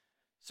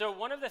So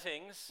one of the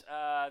things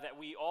that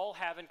we all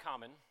have in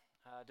common,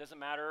 doesn't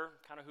matter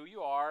kind of who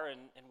you are and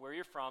where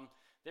you're from,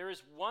 there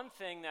is one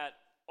thing that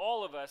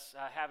all of us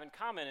have in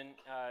common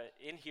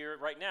in here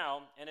right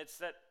now, and it's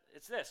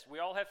this: we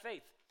all have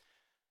faith.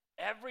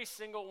 Every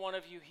single one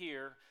of you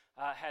here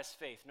has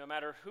faith, no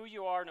matter who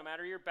you are, no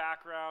matter your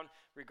background,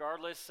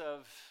 regardless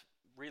of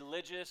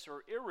religious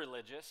or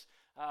irreligious.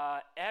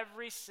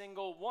 Every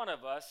single one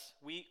of us,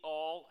 we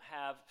all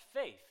have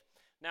faith.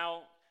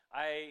 Now,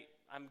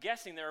 I'm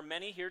guessing there are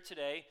many here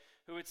today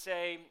who would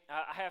say,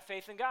 I have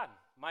faith in God.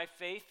 My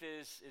faith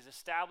is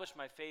established.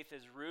 My faith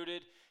is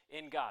rooted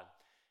in God.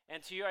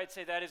 And to you, I'd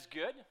say that is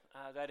good.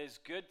 That is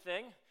a good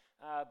thing.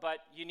 But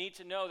you need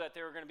to know that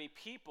there are going to be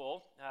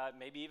people,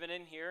 maybe even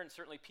in here, and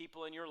certainly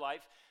people in your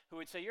life, who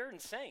would say, you're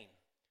insane.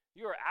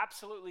 You are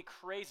absolutely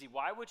crazy.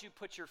 Why would you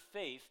put your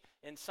faith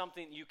in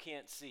something you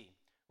can't see?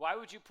 Why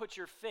would you put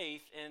your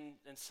faith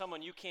in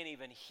someone you can't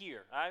even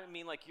hear? I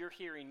mean, like you're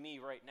hearing me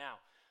right now.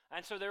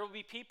 And so there will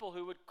be people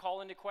who would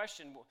call into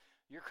question,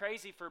 you're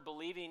crazy for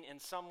believing in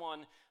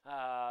someone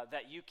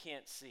that you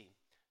can't see.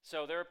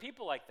 So there are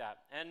people like that.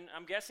 And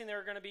I'm guessing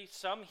there are going to be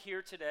some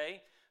here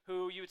today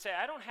who you would say,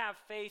 I don't have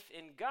faith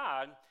in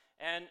God.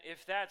 And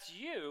if that's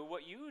you,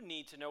 what you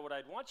need to know, what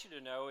I'd want you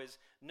to know is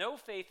no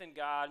faith in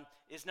God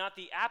is not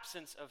the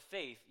absence of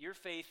faith. Your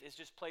faith is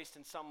just placed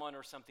in someone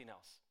or something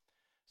else.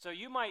 So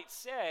you might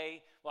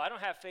say, well, I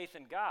don't have faith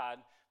in God,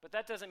 but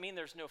that doesn't mean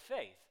there's no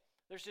faith.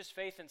 There's just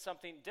faith in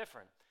something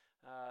different.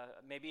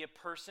 Maybe a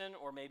person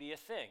or maybe a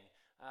thing,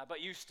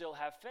 but you still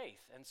have faith.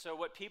 And so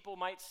what people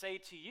might say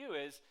to you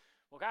is,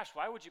 well, gosh,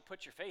 why would you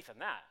put your faith in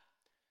that?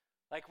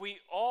 Like, we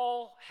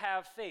all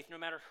have faith. No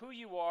matter who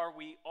you are,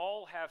 we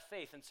all have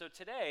faith. And so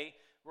today,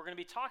 we're going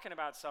to be talking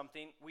about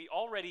something we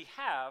already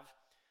have,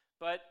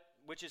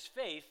 which is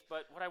faith.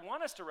 But what I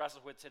want us to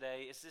wrestle with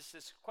today is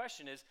this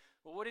question is,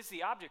 well, what is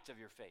the object of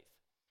your faith?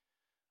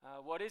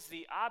 What is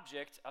the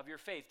object of your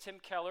faith? Tim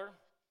Keller,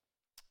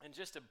 in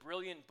just a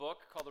brilliant book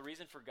called The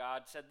Reason for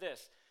God, said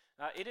this: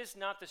 it is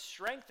not the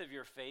strength of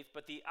your faith,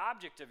 but the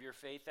object of your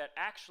faith that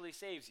actually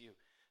saves you.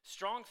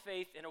 Strong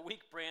faith in a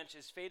weak branch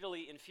is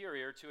fatally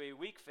inferior to a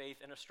weak faith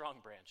in a strong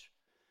branch.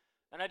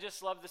 And I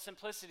just love the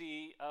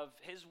simplicity of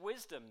his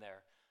wisdom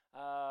there.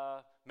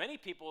 Many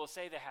people will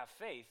say they have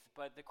faith,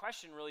 but the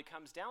question really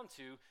comes down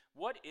to,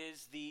 what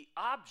is the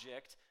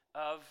object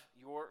of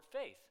your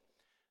faith?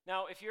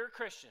 Now, if you're a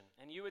Christian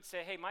and you would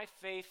say, hey, my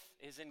faith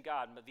is in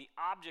God, but the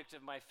object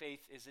of my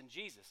faith is in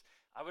Jesus,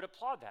 I would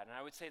applaud that, and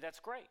I would say that's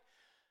great.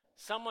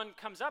 Someone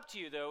comes up to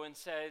you, though, and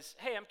says,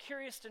 hey, I'm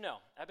curious to know.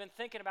 I've been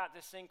thinking about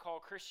this thing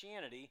called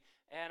Christianity,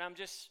 and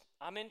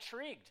I'm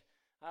intrigued.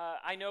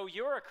 I know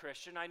you're a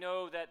Christian. I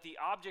know that the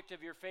object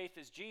of your faith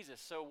is Jesus,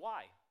 so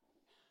why?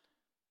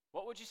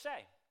 What would you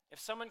say?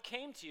 If someone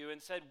came to you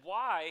and said,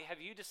 why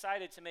have you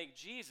decided to make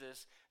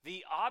Jesus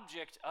the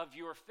object of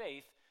your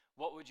faith,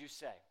 what would you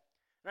say?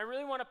 And I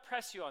really want to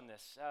press you on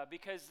this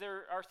because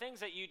there are things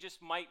that you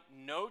just might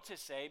know to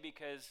say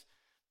because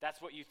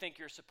that's what you think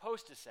you're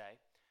supposed to say.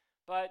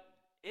 But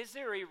is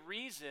there a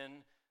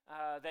reason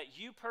that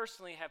you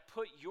personally have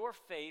put your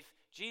faith,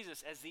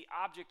 Jesus, as the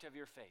object of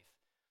your faith?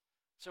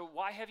 So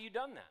why have you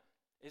done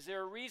that? Is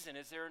there a reason?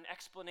 Is there an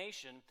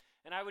explanation?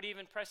 And I would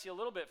even press you a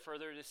little bit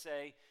further to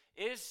say,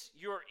 is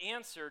your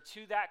answer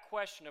to that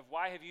question of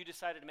why have you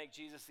decided to make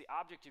Jesus the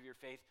object of your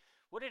faith,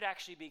 would it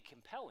actually be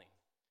compelling?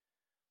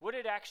 Would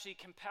it actually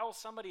compel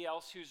somebody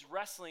else who's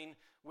wrestling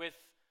with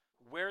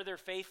where their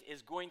faith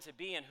is going to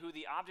be and who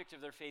the object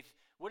of their faith,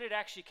 would it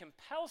actually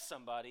compel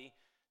somebody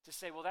to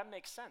say, well, that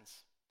makes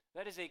sense?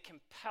 That is a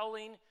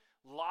compelling,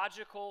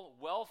 logical,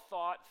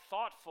 well-thought,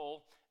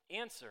 thoughtful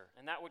answer,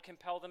 and that would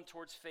compel them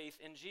towards faith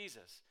in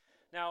Jesus.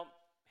 Now,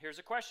 here's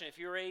a question. If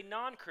you're a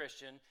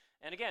non-Christian,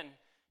 and again,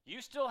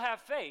 you still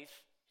have faith,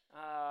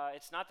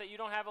 it's not that you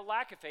don't have a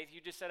lack of faith, you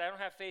just said, I don't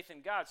have faith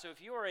in God. So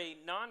if you are a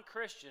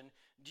non-Christian,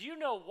 do you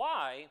know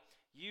why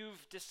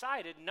you've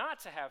decided not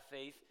to have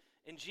faith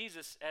in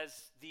Jesus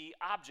as the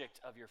object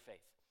of your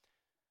faith?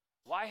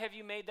 Why have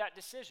you made that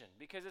decision?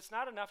 Because it's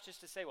not enough just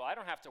to say, well, I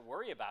don't have to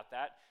worry about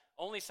that.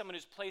 Only someone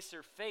who's placed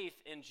their faith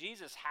in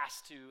Jesus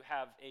has to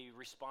have a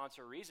response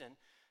or reason.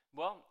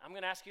 Well, I'm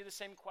going to ask you the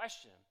same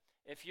question.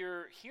 If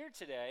you're here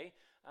today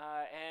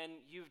and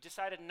you've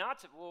decided not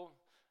to, well,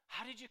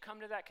 how did you come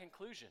to that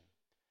conclusion?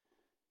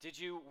 Did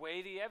you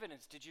weigh the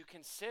evidence? Did you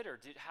consider?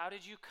 How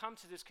did you come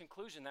to this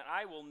conclusion that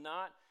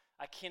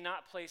I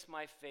cannot place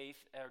my faith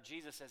or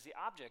Jesus as the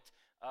object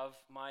of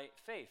my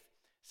faith?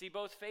 See,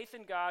 both faith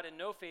in God and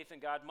no faith in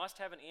God must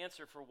have an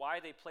answer for why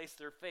they place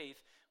their faith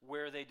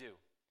where they do.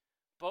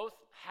 Both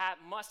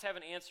must have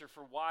an answer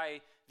for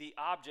why the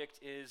object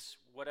is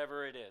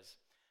whatever it is.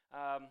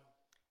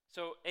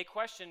 So a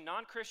question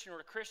non-Christian or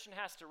a Christian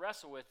has to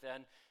wrestle with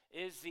then,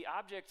 is the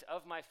object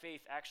of my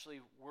faith actually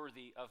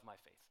worthy of my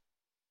faith?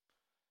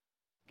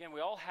 Again,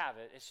 we all have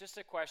it. It's just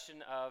a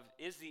question of,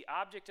 is the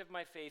object of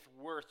my faith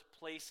worth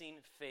placing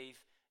faith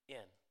in?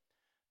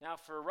 Now,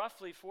 for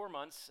roughly 4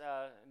 months,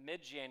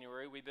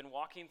 mid-January, we've been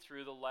walking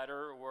through the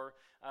letter or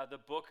the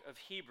book of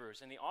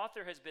Hebrews. And the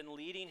author has been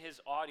leading his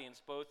audience,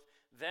 both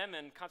them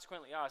and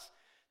consequently us,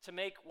 to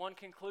make one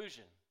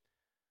conclusion.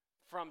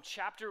 From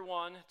chapter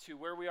 1 to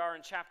where we are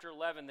in chapter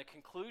 11, the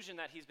conclusion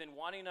that he's been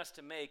wanting us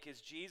to make is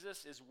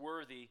Jesus is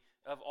worthy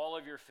of all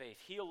of your faith.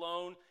 He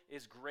alone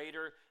is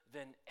greater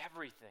than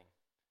everything.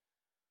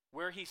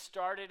 Where he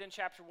started in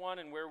chapter 1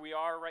 and where we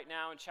are right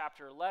now in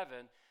chapter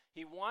 11,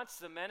 he wants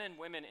the men and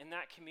women in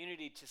that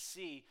community to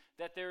see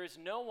that there is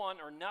no one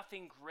or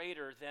nothing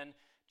greater than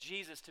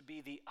Jesus to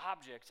be the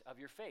object of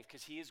your faith,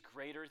 because he is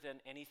greater than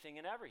anything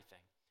and everything.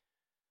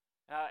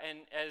 And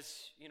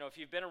as you know, if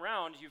you've been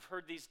around, you've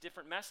heard these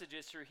different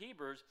messages through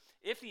Hebrews.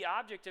 If the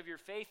object of your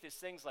faith is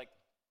things like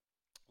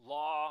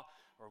law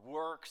or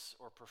works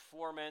or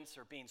performance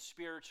or being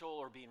spiritual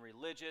or being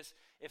religious,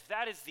 if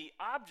that is the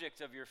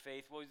object of your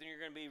faith, well, then you're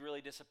going to be really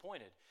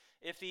disappointed.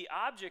 If the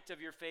object of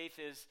your faith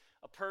is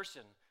a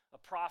person, a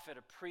prophet,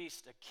 a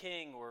priest, a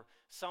king, or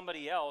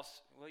somebody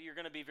else, well, you're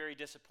going to be very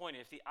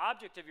disappointed. If the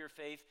object of your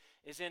faith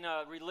is in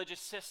a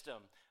religious system,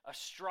 a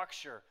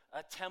structure,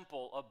 a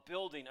temple, a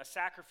building, a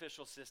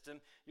sacrificial system,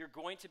 you're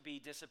going to be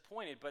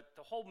disappointed. But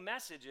the whole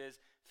message is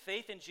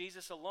faith in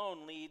Jesus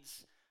alone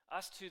leads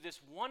us to this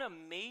one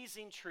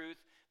amazing truth,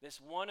 this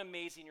one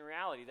amazing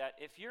reality, that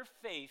if your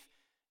faith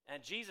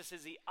and Jesus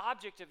is the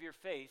object of your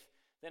faith,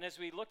 then as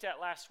we looked at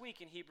last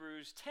week in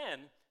Hebrews 10, it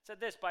said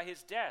this: by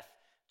his death,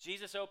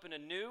 Jesus opened a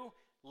new,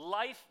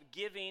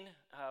 life-giving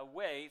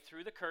way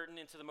through the curtain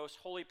into the most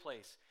holy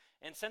place.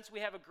 And since we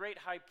have a great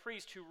high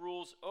priest who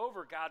rules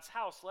over God's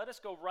house, let us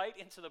go right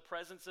into the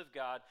presence of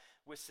God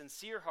with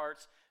sincere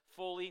hearts,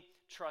 fully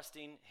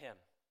trusting him.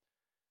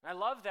 And I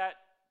love that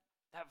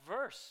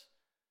verse.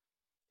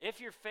 If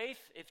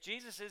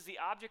Jesus is the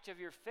object of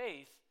your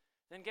faith,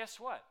 then guess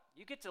what?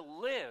 You get to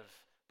live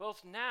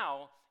both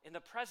now in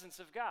the presence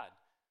of God,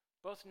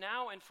 both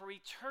now and for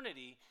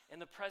eternity in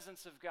the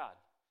presence of God.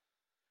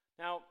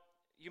 Now,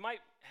 you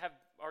might have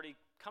already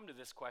come to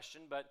this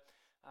question, but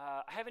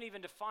I haven't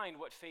even defined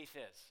what faith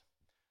is.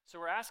 So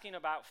we're asking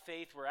about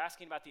faith, we're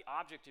asking about the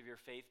object of your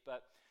faith,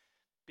 but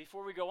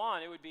before we go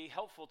on, it would be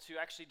helpful to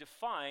actually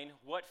define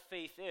what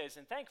faith is.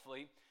 And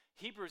thankfully,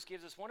 Hebrews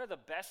gives us one of the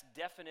best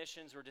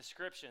definitions or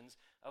descriptions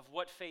of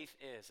what faith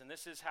is. And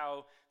this is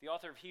how the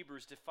author of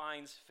Hebrews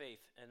defines faith.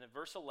 In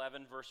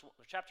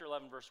chapter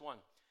 11, verse 1.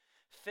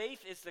 Faith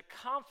is the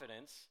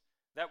confidence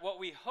that what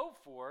we hope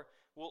for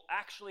will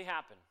actually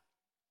happen.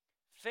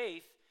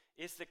 Faith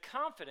is the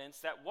confidence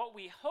that what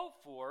we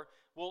hope for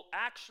will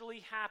actually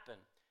happen.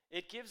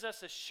 It gives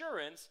us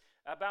assurance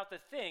about the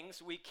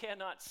things we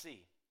cannot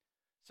see.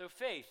 So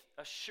faith,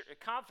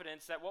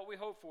 confidence that what we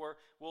hope for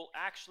will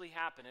actually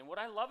happen. And what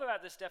I love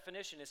about this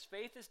definition is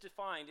faith is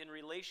defined in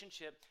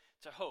relationship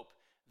to hope.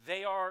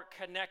 They are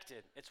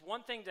connected. It's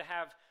one thing to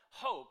have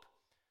hope.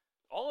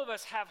 All of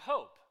us have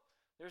hope.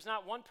 There's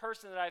not one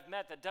person that I've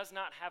met that does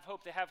not have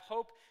hope. They have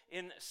hope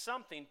in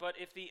something. But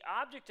if the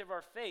object of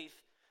our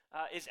faith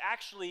is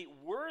actually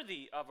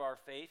worthy of our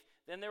faith,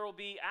 then there will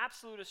be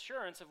absolute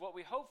assurance of what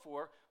we hope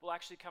for will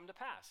actually come to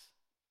pass.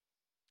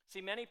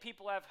 See, many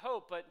people have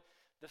hope, but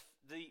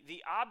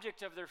the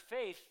object of their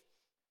faith,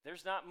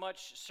 there's not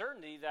much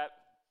certainty that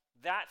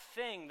that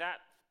thing, that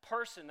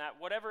person, that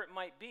whatever it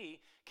might be,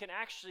 can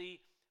actually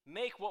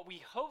make what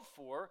we hope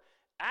for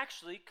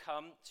actually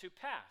come to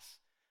pass.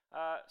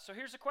 So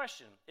here's the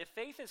question. If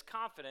faith is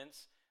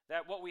confidence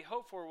that what we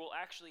hope for will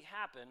actually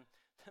happen,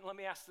 then let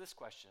me ask this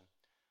question.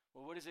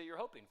 Well, what is it you're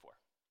hoping for?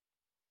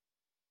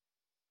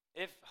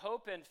 If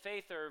hope and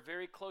faith are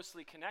very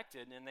closely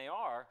connected, and they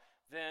are,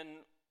 then,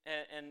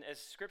 and as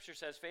Scripture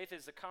says, faith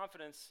is the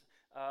confidence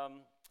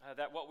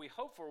that what we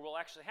hope for will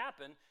actually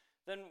happen,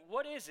 then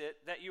what is it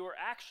that you are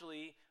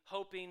actually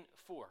hoping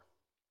for?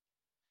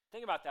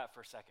 Think about that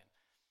for a second.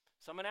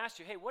 Someone asked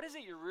you, hey, what is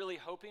it you're really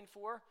hoping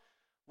for?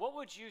 What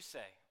would you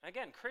say?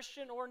 Again,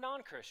 Christian or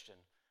non-Christian,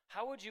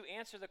 how would you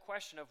answer the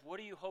question of what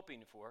are you hoping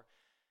for?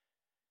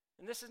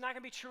 And this is not going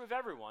to be true of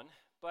everyone,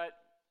 but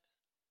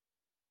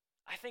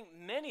I think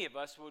many of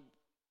us would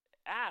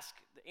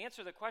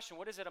answer the question,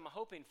 what is it I'm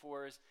hoping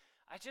for, is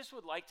I just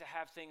would like to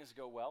have things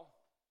go well.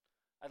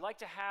 I'd like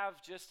to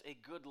have just a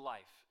good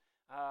life.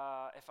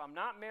 If I'm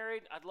not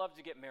married, I'd love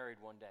to get married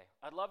one day.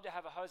 I'd love to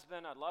have a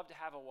husband. I'd love to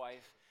have a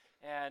wife.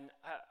 And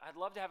I'd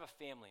love to have a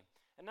family.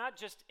 And not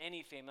just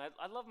any family.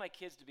 I'd love my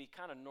kids to be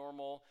kind of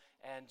normal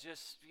and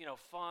just,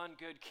 fun,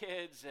 good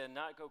kids and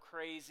not go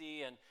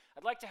crazy. And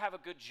I'd like to have a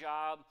good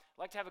job.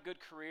 I'd like to have a good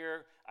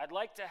career. I'd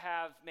like to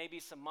have maybe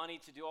some money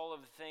to do all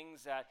of the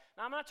things that,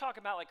 now I'm not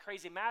talking about like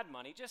crazy mad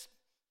money, just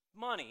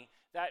money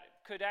that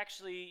could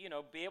actually,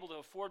 be able to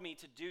afford me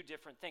to do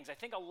different things. I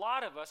think a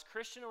lot of us,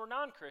 Christian or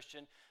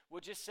non-Christian,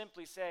 would just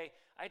simply say,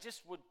 I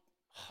just would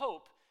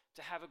hope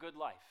to have a good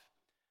life.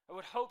 I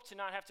would hope to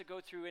not have to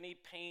go through any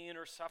pain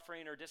or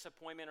suffering or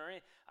disappointment or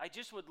anything. I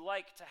just would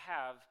like to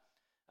have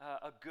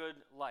a good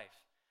life.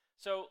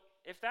 So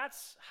if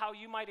that's how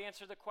you might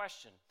answer the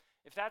question,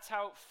 if that's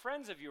how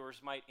friends of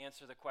yours might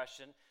answer the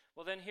question,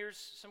 Well, then here's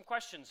some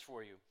questions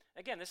for you.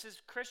 Again, this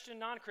is Christian,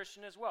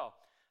 non-Christian as well.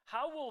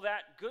 How will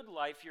that good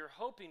life you're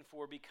hoping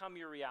for become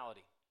your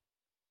reality?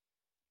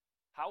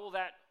 How will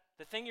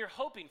the thing you're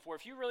hoping for,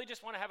 if you really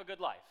just want to have a good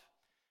life,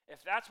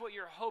 if that's what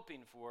you're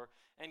hoping for,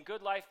 and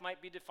good life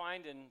might be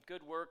defined in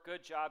good work,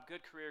 good job,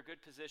 good career,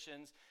 good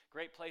positions,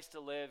 great place to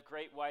live,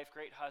 great wife,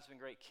 great husband,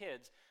 great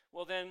kids,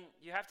 well then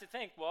you have to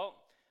think,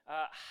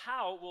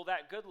 how will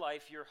that good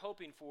life you're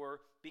hoping for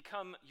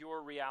become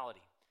your reality?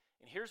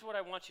 And here's what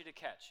I want you to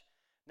catch.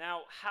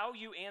 Now, how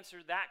you answer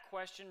that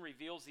question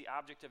reveals the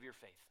object of your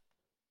faith.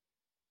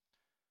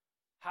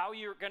 How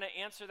you're going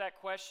to answer that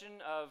question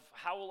of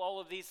how will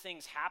all of these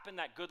things happen,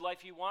 that good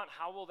life you want,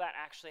 how will that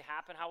actually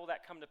happen? How will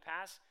that come to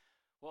pass?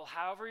 Well,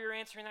 however you're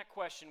answering that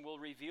question will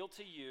reveal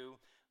to you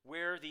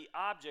where the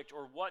object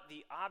or what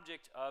the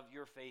object of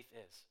your faith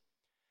is.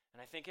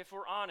 And I think if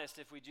we're honest,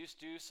 if we just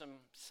do some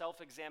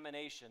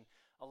self-examination,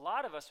 a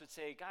lot of us would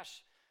say,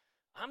 gosh,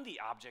 I'm the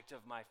object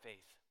of my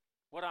faith.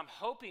 What I'm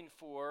hoping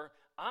for,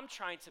 I'm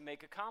trying to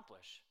make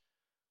accomplish.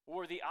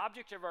 Or the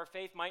object of our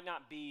faith might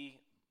not be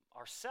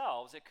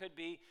ourselves. It could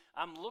be,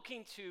 I'm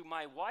looking to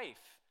my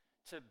wife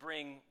to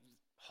bring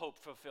hope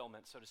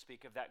fulfillment, so to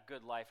speak, of that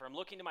good life. Or I'm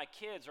looking to my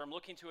kids, or I'm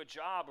looking to a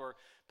job, or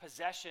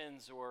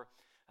possessions, or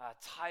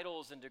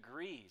titles and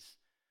degrees.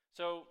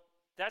 So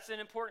that's an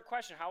important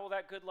question. How will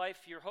that good life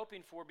you're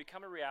hoping for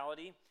become a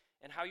reality?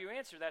 And how you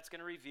answer that's going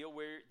to reveal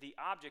where the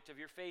object of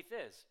your faith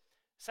is.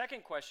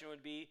 Second question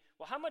would be,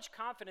 well, how much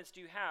confidence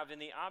do you have in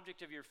the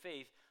object of your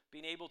faith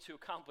being able to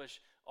accomplish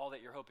all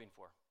that you're hoping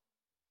for?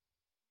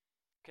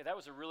 Okay, that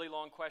was a really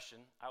long question.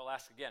 I will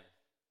ask again.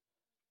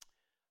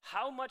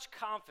 How much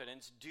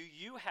confidence do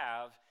you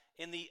have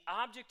in the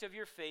object of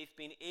your faith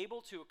being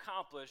able to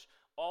accomplish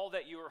all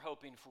that you are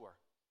hoping for?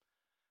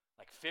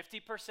 Like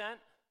 50%?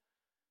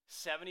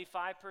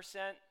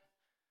 75%?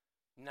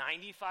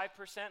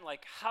 95%?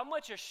 Like how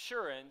much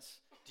assurance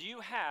do you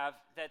have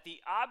that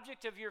the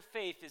object of your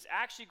faith is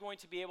actually going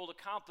to be able to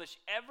accomplish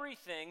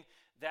everything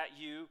that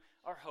you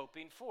are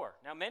hoping for?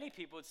 Now, many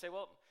people would say,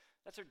 well,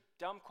 that's a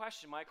dumb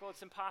question, Michael.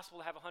 It's impossible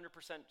to have 100%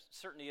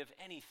 certainty of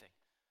anything.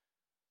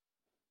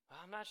 Well,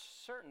 I'm not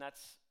certain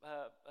that's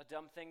a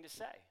dumb thing to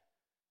say.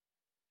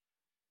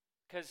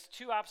 Because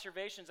two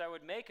observations I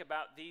would make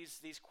about these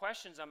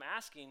questions I'm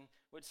asking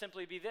would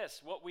simply be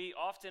this. What we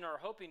often are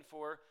hoping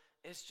for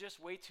is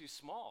just way too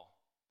small.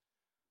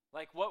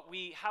 Like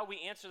how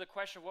we answer the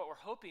question of what we're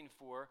hoping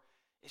for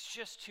is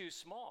just too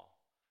small.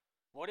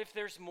 What if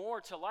there's more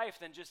to life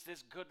than just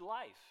this good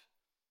life?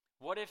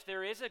 What if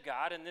there is a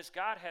God and this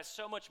God has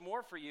so much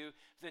more for you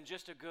than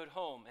just a good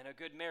home and a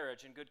good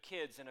marriage and good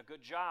kids and a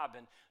good job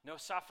and no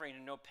suffering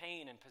and no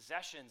pain and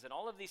possessions and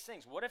all of these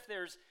things? What if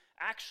there's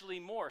actually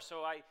more?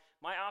 So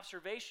my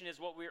observation is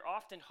what we're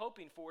often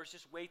hoping for is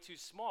just way too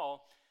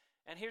small.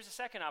 And here's a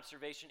second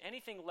observation.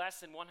 Anything less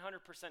than 100%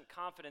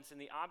 confidence in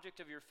the object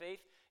of your faith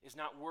is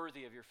not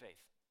worthy of your faith.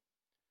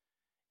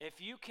 If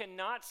you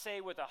cannot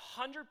say with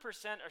 100%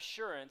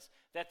 assurance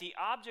that the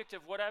object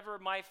of whatever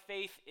my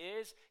faith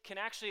is can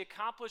actually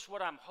accomplish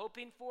what I'm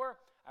hoping for,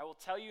 I will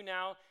tell you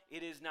now,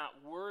 it is not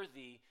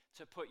worthy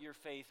to put your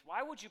faith.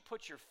 Why would you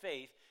put your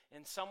faith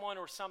in someone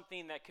or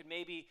something that could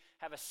maybe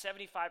have a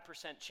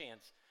 75%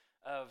 chance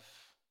of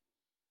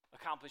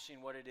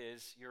accomplishing what it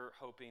is you're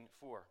hoping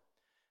for?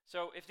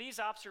 So if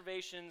these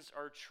observations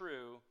are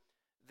true,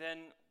 then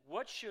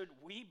what should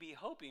we be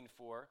hoping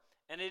for?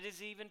 And it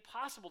is even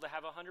possible to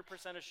have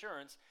 100%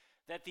 assurance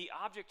that the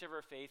object of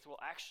our faith will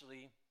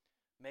actually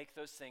make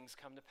those things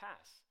come to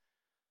pass.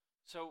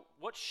 So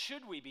what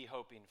should we be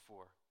hoping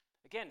for?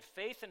 Again,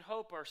 faith and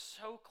hope are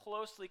so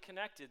closely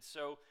connected.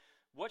 So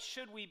what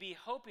should we be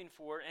hoping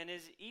for, and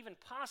is it even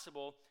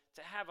possible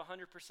to have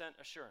 100%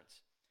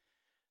 assurance?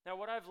 Now,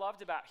 what I've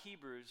loved about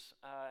Hebrews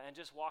and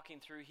just walking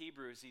through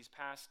Hebrews these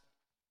past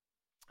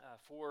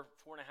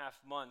 4.5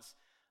 months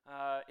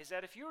is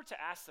that if you were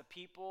to ask the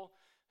people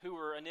who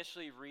were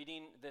initially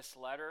reading this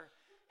letter,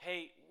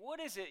 hey, what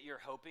is it you're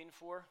hoping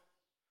for?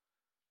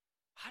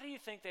 How do you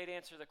think they'd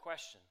answer the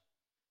question?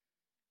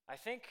 I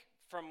think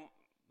from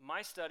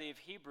my study of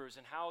Hebrews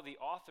and how the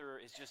author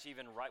is just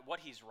even what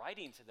he's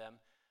writing to them,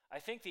 I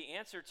think the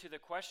answer to the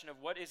question of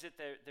what is it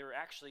that they're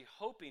actually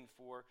hoping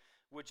for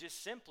would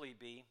just simply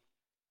be,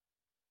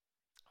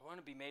 I want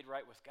to be made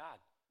right with God.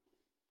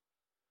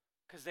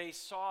 Because they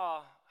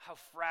saw how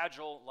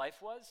fragile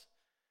life was.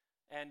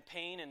 And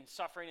pain and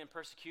suffering and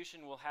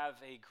persecution will have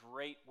a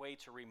great way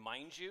to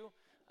remind you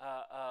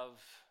of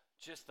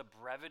just the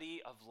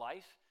brevity of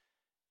life.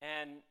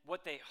 And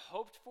what they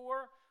hoped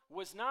for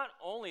was not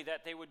only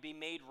that they would be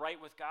made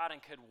right with God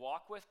and could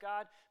walk with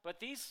God, but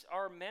these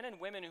are men and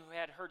women who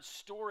had heard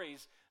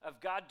stories of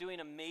God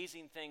doing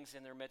amazing things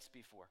in their midst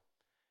before.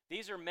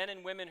 These are men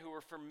and women who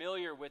were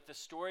familiar with the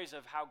stories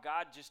of how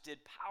God just did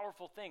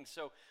powerful things.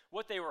 So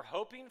what they were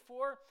hoping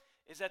for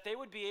is that they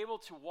would be able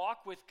to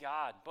walk with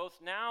God,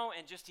 both now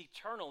and just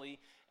eternally,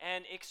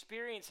 and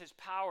experience his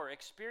power,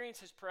 experience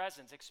his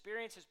presence,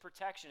 experience his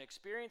protection,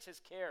 experience his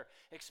care,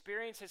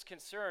 experience his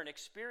concern,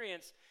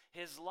 experience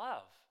his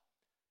love.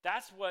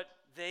 That's what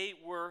they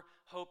were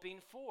hoping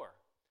for.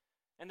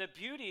 And the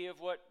beauty of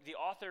what the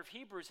author of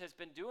Hebrews has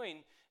been doing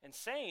and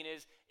saying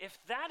is, if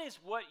that is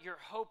what your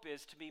hope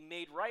is, to be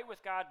made right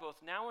with God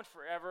both now and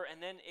forever,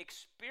 and then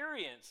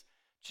experience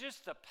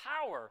just the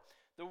power,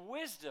 the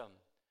wisdom,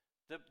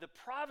 the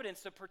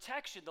providence, the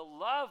protection, the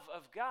love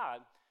of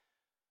God,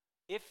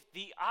 if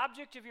the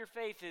object of your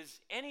faith is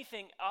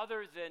anything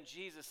other than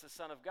Jesus, the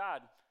Son of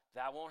God,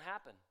 that won't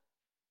happen.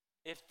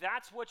 If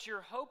that's what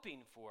you're hoping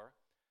for,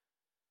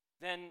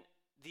 then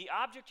the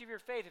object of your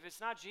faith, if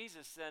it's not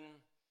Jesus, then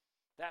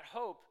that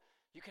hope,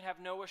 you can have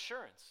no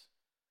assurance.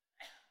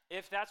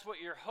 If that's what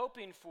you're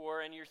hoping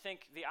for and you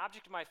think the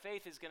object of my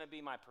faith is going to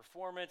be my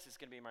performance, it's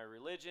going to be my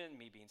religion,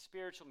 me being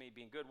spiritual, me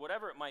being good,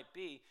 whatever it might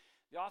be,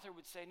 the author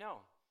would say no.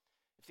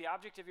 If the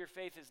object of your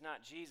faith is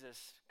not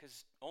Jesus,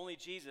 because only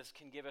Jesus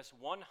can give us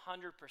 100%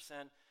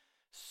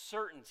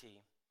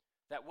 certainty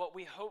that what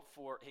we hope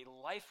for, a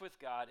life with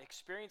God,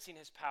 experiencing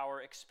his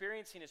power,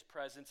 experiencing his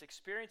presence,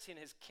 experiencing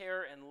his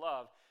care and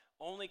love,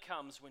 only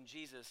comes when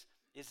Jesus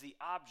is the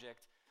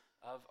object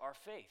of our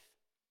faith.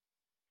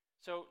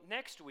 So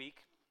next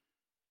week,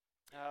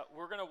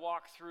 we're going to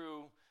walk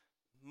through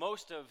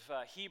most of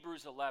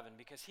Hebrews 11,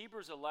 because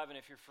Hebrews 11,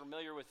 if you're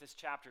familiar with this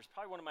chapter, is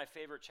probably one of my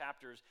favorite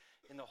chapters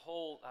in the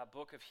whole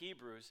book of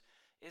Hebrews,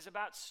 is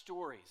about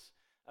stories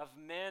of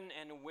men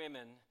and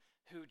women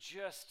who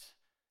just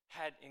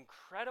had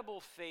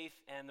incredible faith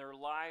and their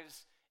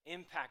lives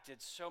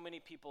impacted so many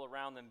people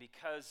around them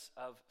because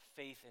of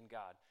faith in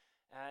God.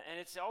 And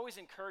it's always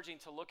encouraging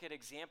to look at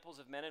examples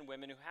of men and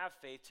women who have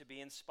faith to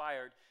be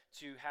inspired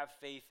to have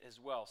faith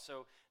as well.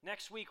 So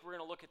next week, we're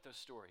going to look at those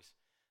stories.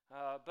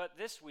 But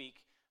this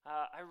week,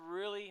 I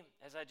really,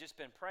 as I've just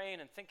been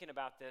praying and thinking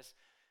about this,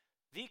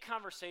 the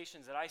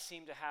conversations that I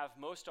seem to have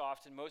most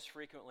often, most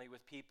frequently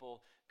with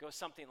people go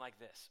something like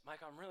this.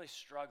 Mike, I'm really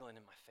struggling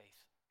in my faith.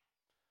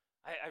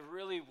 I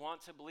really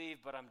want to believe,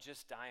 but I'm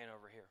just dying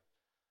over here.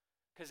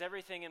 Because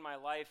everything in my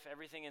life,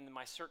 everything in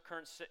my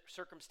current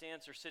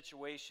circumstance or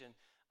situation,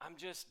 I'm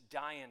just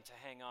dying to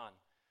hang on.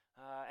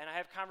 And I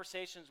have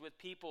conversations with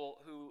people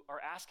who are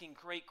asking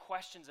great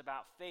questions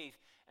about faith,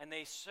 and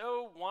they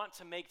so want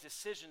to make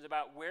decisions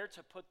about where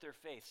to put their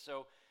faith.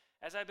 So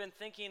as I've been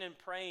thinking and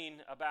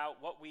praying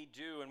about what we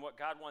do and what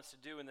God wants to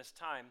do in this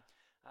time,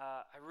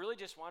 I really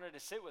just wanted to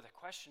sit with a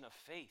question of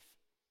faith.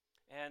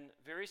 And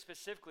very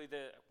specifically,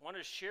 I wanted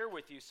to share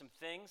with you some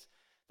things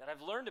that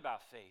I've learned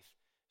about faith.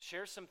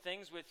 Share some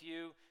things with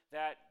you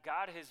that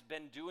God has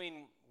been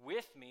doing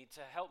with me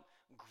to help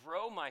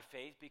grow my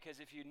faith, because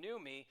if you knew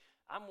me,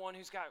 I'm one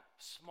who's got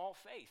small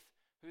faith,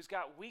 who's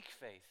got weak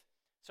faith.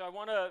 So I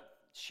want to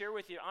share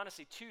with you,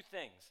 honestly, two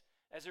things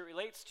as it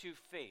relates to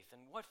faith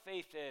and what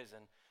faith is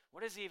and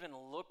what does it even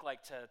look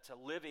like to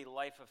live a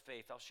life of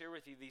faith. I'll share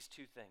with you these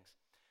two things.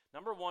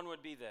 Number one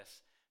would be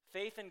this: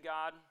 faith in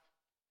God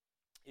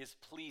is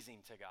pleasing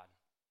to God.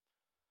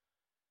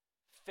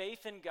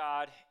 Faith in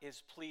God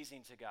is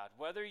pleasing to God.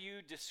 Whether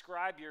you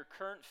describe your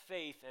current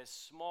faith as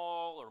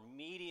small or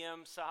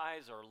medium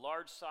size or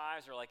large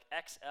size or like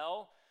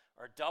XL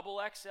or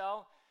double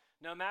XL,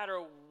 no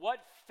matter what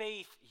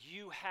faith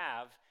you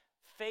have,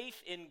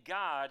 faith in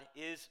God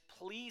is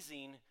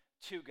pleasing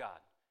to God.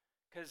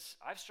 Because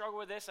I've struggled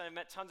with this, and I've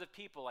met tons of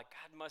people like,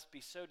 God must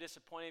be so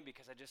disappointed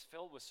because I just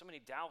filled with so many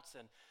doubts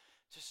and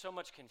just so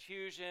much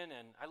confusion.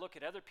 And I look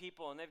at other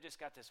people and they've just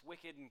got this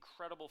wicked,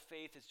 incredible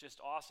faith. It's just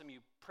awesome.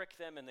 You prick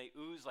them and they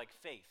ooze like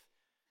faith.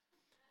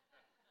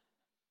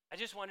 I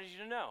just wanted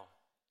you to know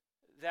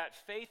that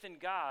faith in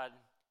God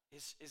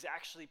is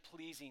actually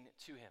pleasing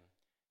to him.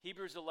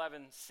 Hebrews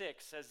 11:6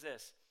 says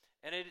this: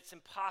 and it's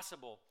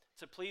impossible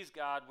to please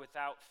God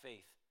without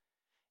faith.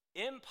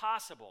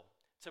 Impossible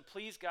to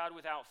please God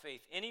without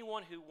faith.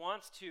 Anyone who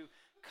wants to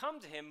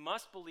come to him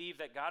must believe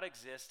that God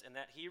exists and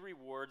that he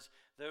rewards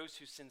those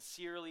who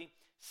sincerely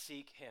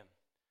seek him.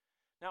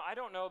 Now, I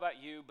don't know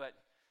about you, but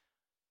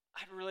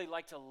I'd really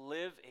like to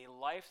live a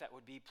life that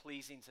would be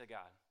pleasing to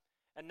God.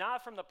 And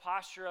not from the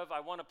posture of I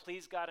want to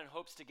please God in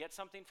hopes to get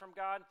something from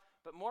God,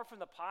 but more from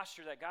the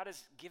posture that God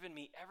has given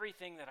me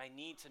everything that I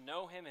need to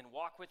know him and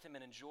walk with him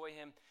and enjoy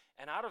him.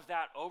 And out of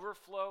that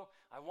overflow,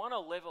 I want to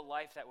live a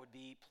life that would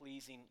be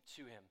pleasing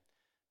to him.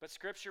 But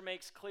Scripture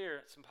makes clear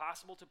it's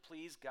impossible to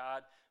please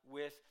God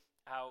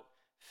without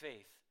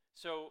faith.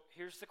 So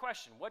here's the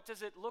question: what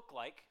does it look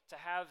like to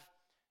have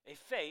a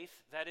faith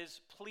that is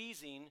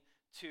pleasing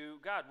to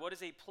God? What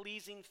does a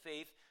pleasing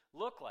faith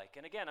look like?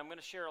 And again, I'm going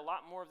to share a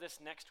lot more of this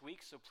next week,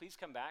 so please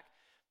come back.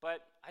 But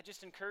I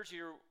just encourage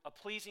you, a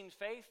pleasing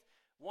faith,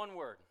 one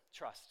word: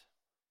 trust.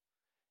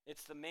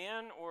 It's the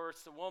man or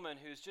it's the woman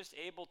who's just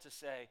able to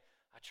say,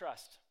 I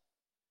trust.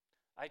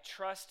 I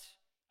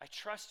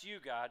trust you,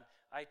 God.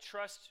 I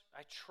trust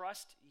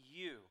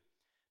you.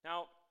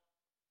 Now,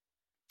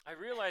 I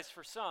realize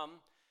for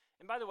some,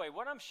 and by the way,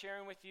 what I'm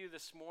sharing with you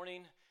this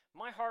morning,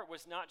 my heart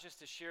was not just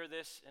to share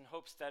this in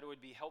hopes that it would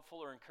be helpful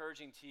or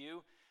encouraging to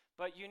you,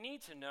 but you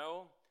need to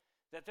know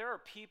that there are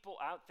people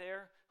out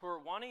there who are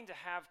wanting to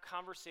have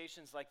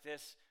conversations like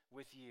this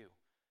with you.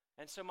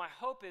 And so my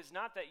hope is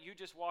not that you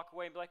just walk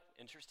away and be like,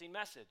 interesting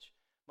message.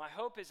 My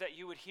hope is that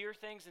you would hear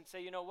things and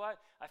say, you know what?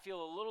 I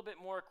feel a little bit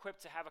more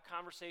equipped to have a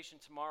conversation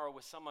tomorrow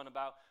with someone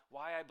about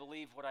why I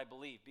believe what I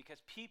believe,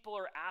 because people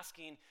are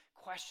asking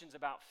questions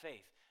about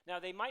faith. Now,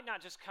 they might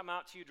not just come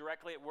out to you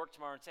directly at work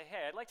tomorrow and say,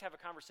 hey, I'd like to have a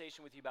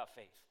conversation with you about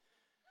faith.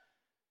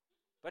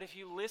 But if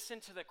you listen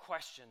to the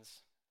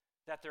questions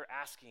that they're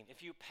asking,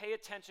 if you pay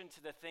attention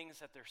to the things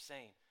that they're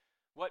saying,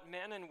 what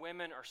men and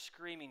women are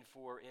screaming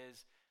for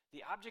is,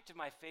 the object of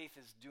my faith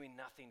is doing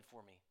nothing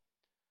for me.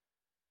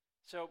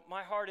 So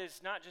my heart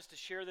is not just to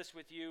share this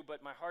with you,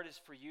 but my heart is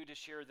for you to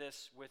share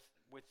this with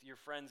your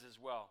friends as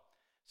well.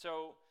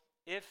 So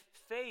if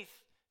faith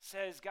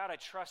says, God, I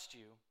trust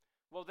you,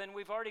 well, then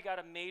we've already got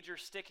a major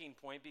sticking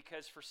point,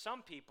 because for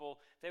some people,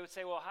 they would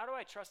say, well, how do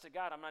I trust a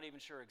God I'm not even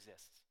sure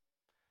exists?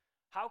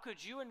 How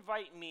could you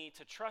invite me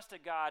to trust a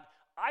God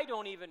I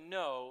don't even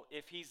know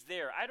if he's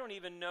there? I don't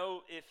even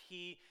know if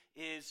he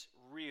is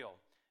real.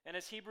 And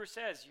as Hebrews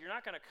says, you're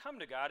not going to come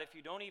to God if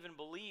you don't even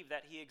believe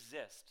that he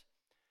exists.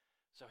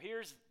 So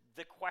here's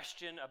the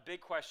question, a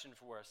big question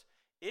for us.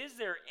 Is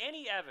there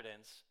any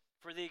evidence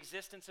for the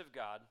existence of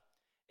God?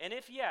 And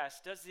if yes,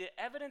 does the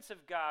evidence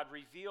of God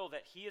reveal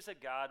that he is a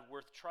God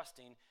worth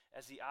trusting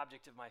as the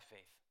object of my faith?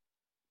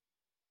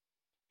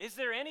 Is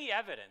there any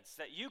evidence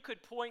that you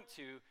could point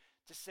to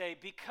say,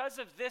 because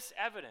of this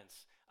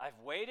evidence, I've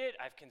weighed it,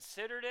 I've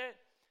considered it,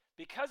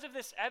 because of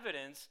this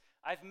evidence,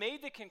 I've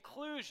made the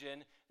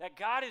conclusion that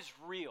God is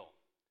real,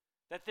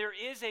 that there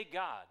is a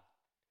God?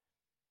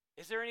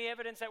 Is there any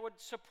evidence that would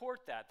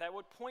support that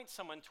would point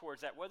someone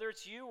towards that, whether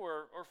it's you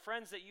or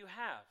friends that you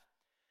have?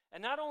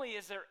 And not only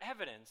is there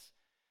evidence,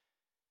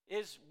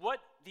 is what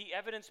the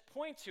evidence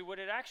points to, would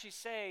it actually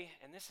say,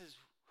 and this is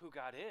who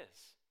God is,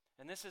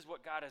 and this is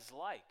what God is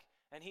like,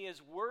 and he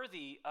is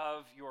worthy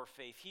of your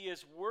faith. He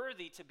is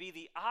worthy to be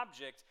the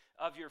object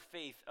of your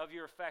faith, of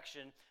your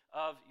affection,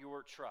 of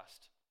your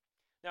trust.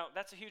 Now,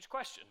 that's a huge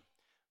question.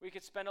 We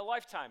could spend a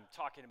lifetime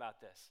talking about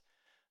this.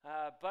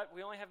 But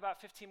we only have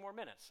about 15 more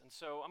minutes. And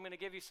so I'm going to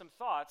give you some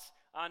thoughts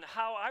on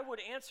how I would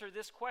answer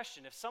this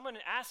question. If someone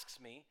asks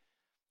me,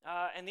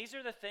 and these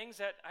are the things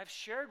that I've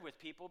shared with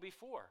people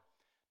before.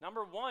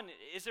 Number one,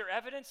 is there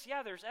evidence?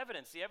 Yeah, there's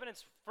evidence. The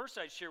evidence first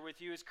I'd share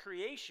with you is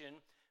creation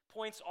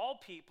points all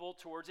people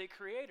towards a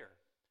creator.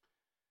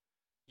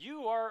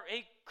 You are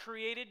a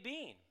created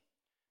being.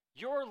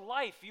 Your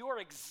life, your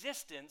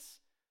existence,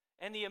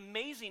 and the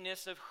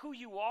amazingness of who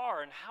you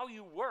are and how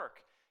you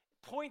work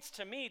points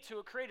to me to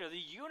a creator. The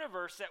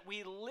universe that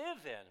we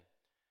live in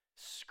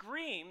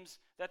screams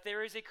that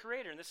there is a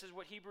creator. And this is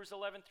what Hebrews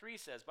 11:3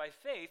 says. By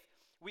faith,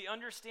 we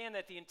understand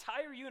that the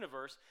entire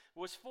universe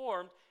was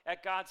formed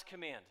at God's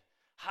command.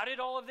 How did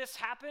all of this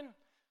happen?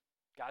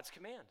 God's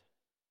command.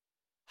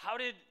 How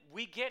did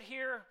we get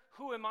here?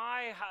 Who am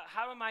I?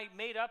 How am I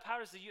made up? How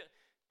does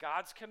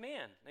God's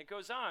command. And it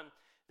goes on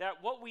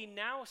that what we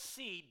now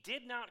see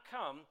did not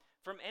come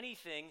from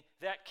anything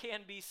that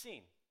can be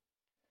seen.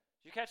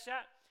 Did you catch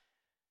that?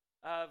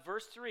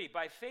 Verse 3,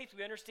 by faith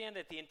we understand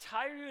that the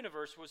entire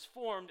universe was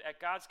formed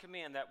at God's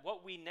command, that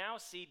what we now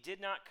see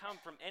did not come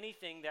from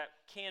anything that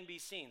can be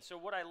seen. So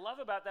what I love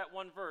about that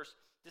one verse,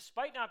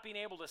 despite not being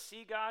able to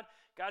see God,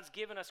 God's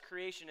given us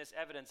creation as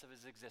evidence of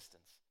his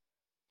existence.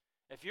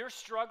 If you're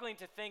struggling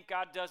to think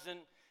God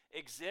doesn't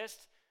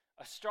exist,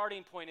 a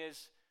starting point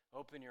is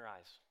open your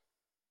eyes.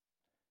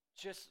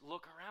 Just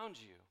look around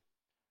you.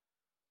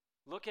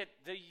 Look at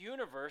the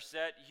universe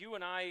that you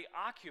and I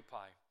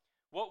occupy.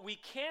 What we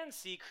can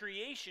see,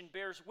 creation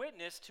bears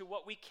witness to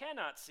what we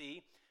cannot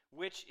see,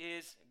 which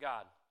is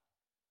God.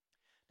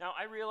 Now,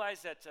 I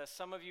realize that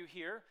some of you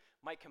here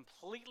might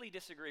completely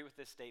disagree with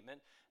this statement,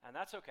 and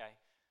that's okay.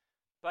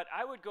 But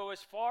I would go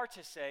as far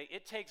to say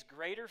it takes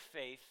greater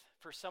faith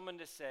for someone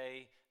to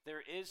say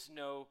there is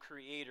no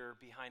creator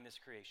behind this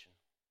creation,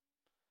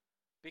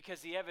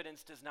 because the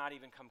evidence does not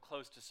even come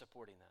close to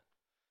supporting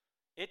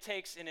that. It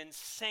takes an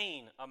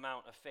insane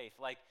amount of faith,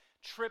 like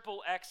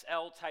triple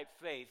XL type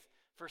faith,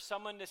 for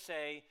someone to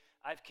say,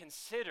 I've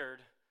considered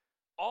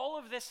all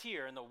of this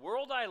here in the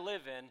world I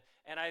live in,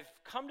 and I've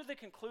come to the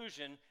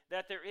conclusion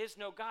that there is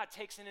no God. It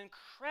takes an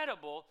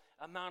incredible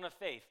amount of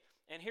faith.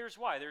 And here's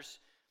why. There's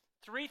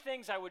 3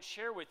 things I would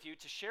share with you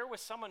to share with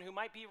someone who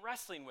might be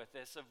wrestling with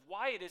this, of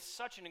why it is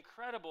such an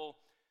incredible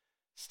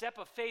step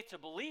of faith to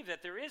believe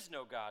that there is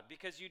no God,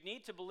 because you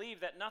need to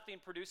believe that nothing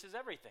produces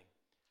everything.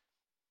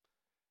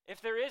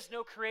 If there is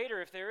no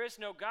creator, if there is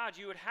no God,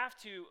 you would have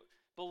to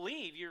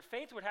believe, your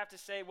faith would have to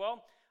say,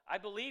 well, I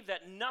believe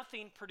that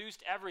nothing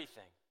produced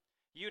everything.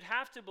 You'd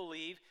have to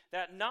believe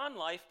that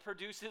non-life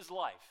produces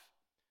life.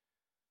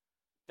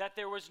 That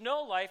there was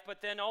no life,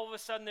 but then all of a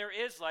sudden there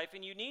is life,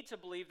 and you need to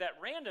believe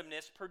that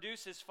randomness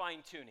produces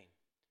fine-tuning.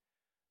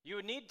 You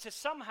would need to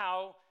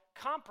somehow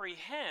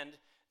comprehend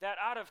that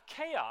out of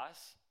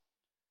chaos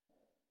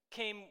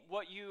came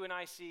what you and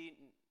I see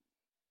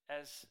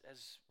as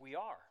we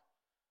are.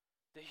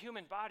 The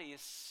human body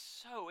is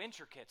so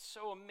intricate,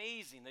 so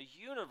amazing. The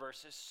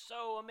universe is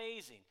so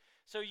amazing.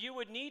 So you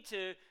would need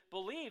to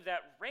believe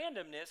that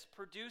randomness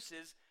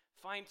produces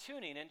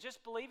fine-tuning. And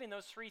just believing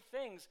those three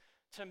things,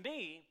 to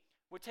me,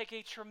 would take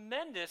a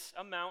tremendous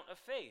amount of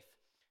faith.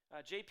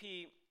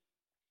 J.P.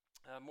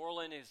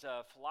 Moreland is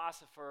a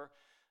philosopher,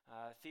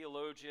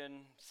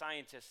 theologian,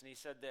 scientist, and he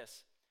said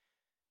this: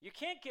 "You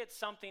can't get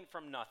something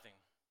from nothing.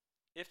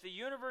 If the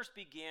universe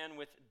began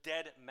with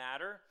dead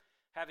matter,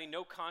 having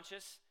no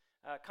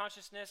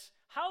consciousness,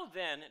 how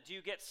then do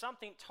you get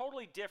something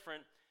totally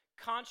different,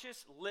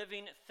 conscious,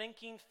 living,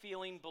 thinking,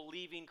 feeling,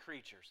 believing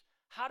creatures?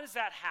 How does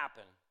that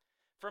happen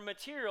from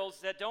materials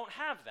that don't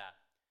have that?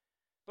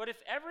 But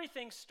if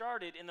everything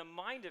started in the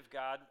mind of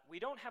God, we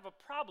don't have a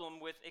problem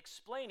with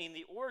explaining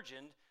the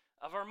origin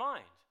of our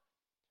mind."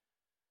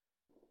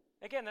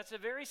 Again, that's a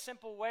very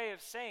simple way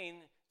of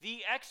saying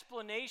the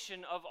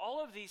explanation of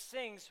all of these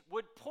things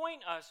would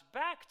point us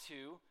back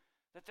to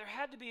that there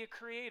had to be a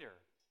creator.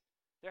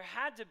 There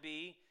had to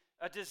be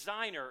a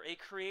designer, a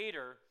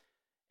creator.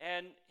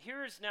 And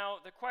here's now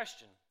the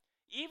question.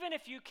 Even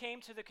if you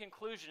came to the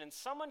conclusion, and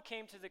someone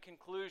came to the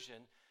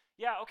conclusion,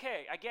 yeah,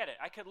 okay, I get it.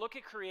 I could look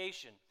at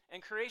creation,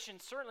 and creation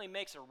certainly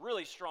makes a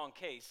really strong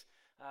case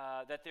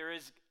that there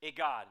is a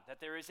God, that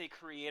there is a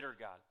creator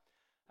God.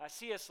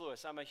 C.S.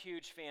 Lewis, I'm a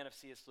huge fan of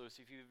C.S. Lewis.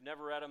 If you've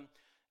never read him,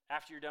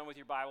 after you're done with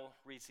your Bible,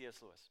 read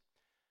C.S. Lewis.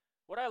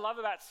 What I love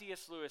about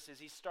C.S. Lewis is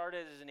he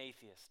started as an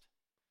atheist,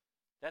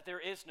 that there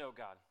is no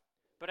God.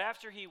 But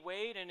after he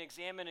weighed and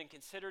examined and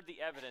considered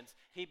the evidence,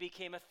 he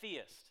became a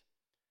theist.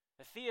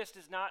 A theist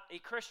is not a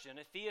Christian.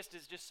 A theist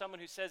is just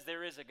someone who says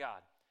there is a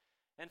God.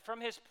 And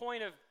from his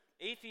point of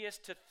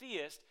atheist to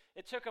theist,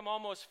 it took him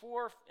almost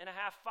 4.5,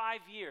 5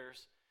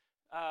 years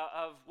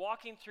of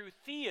walking through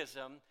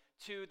theism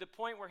to the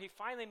point where he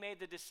finally made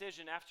the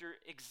decision, after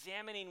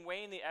examining,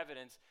 weighing the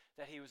evidence,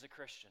 that he was a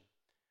Christian.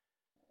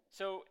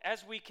 So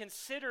as we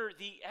consider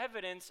the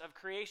evidence of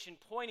creation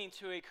pointing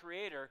to a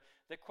creator,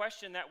 the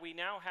question that we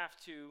now have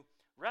to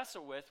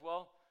wrestle with,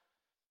 well,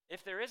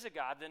 if there is a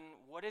God, then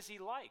what is he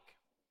like?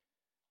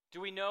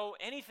 Do we know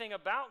anything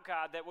about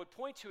God that would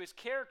point to his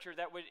character,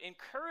 that would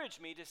encourage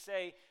me to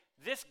say,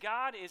 this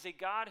God is a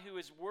God who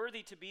is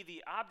worthy to be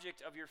the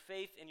object of your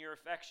faith and your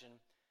affection?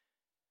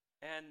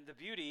 And the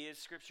beauty is,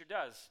 Scripture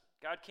does.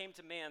 God came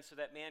to man so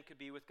that man could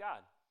be with God.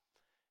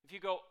 If you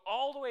go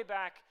all the way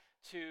back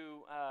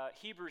to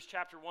Hebrews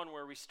chapter 1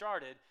 where we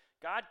started,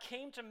 God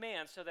came to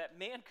man so that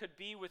man could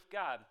be with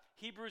God.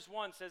 Hebrews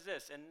 1 says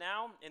this: "And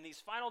now, in these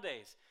final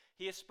days,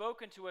 he has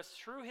spoken to us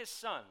through his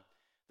Son.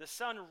 The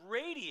Son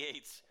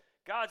radiates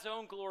God's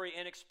own glory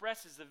and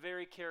expresses the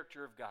very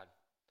character of God."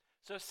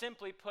 So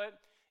simply put,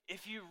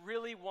 if you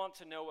really want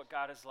to know what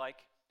God is like,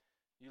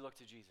 you look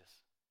to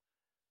Jesus.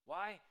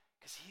 Why?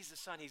 Because he's the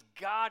Son. He's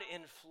God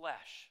in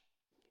flesh.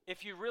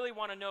 If you really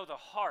want to know the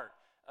heart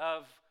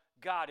of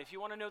God, if you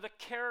want to know the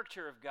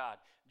character of God,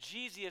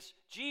 Jesus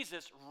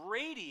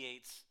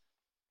radiates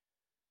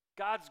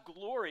God's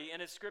glory,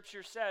 and as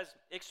Scripture says,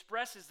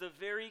 expresses the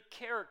very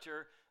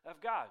character of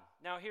God.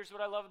 Now, here's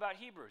what I love about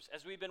Hebrews.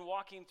 As we've been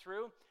walking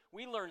through,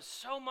 we learn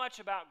so much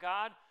about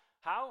God.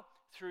 How?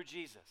 Through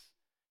Jesus.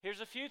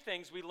 Here's a few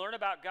things we learn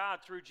about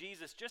God through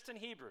Jesus just in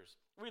Hebrews.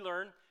 We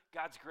learn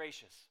God's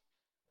gracious.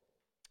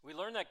 We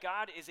learn that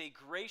God is a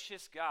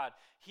gracious God.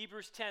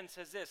 Hebrews 10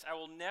 says this: "I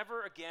will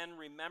never again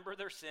remember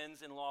their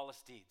sins and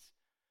lawless deeds."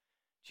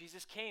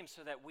 Jesus came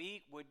so that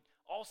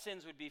all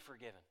sins would be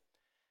forgiven.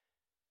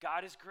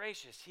 God is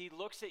gracious. He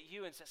looks at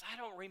you and says, I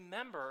don't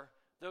remember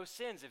those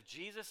sins. If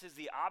Jesus is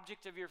the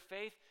object of your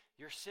faith,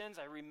 your sins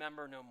I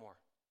remember no more.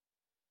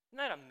 Isn't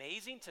that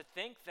amazing to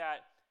think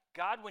that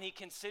God, when he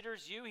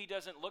considers you, he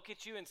doesn't look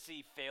at you and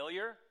see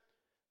failure,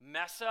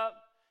 mess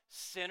up,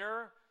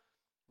 sinner,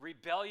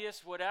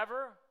 rebellious,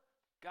 whatever.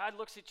 God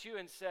looks at you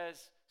and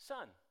says,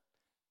 son,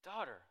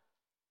 daughter.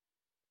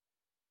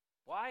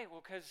 Why?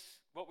 Well, because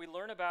what we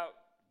learn about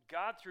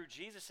God through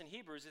Jesus in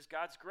Hebrews is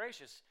God's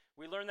gracious.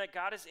 We learn that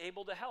God is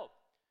able to help.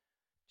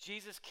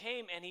 Jesus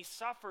came and he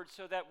suffered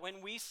so that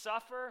when we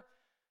suffer,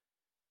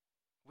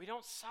 we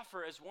don't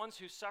suffer as ones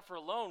who suffer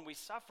alone. We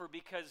suffer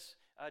because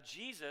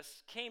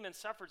Jesus came and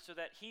suffered so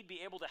that he'd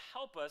be able to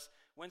help us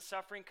when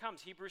suffering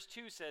comes. Hebrews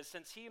 2 says,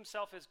 since he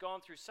himself has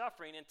gone through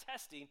suffering and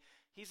testing,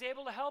 he's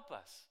able to help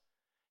us.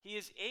 He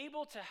is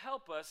able to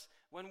help us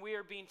when we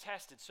are being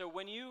tested. So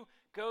when you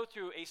go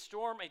through a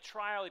storm, a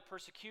trial, a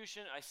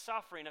persecution, a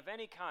suffering of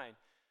any kind,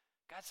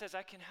 God says,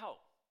 I can help.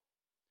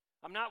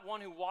 I'm not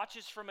one who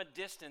watches from a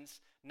distance,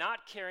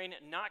 not caring,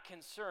 not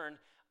concerned.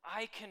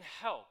 I can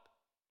help.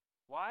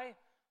 Why?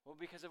 Well,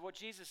 because of what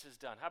Jesus has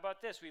done. How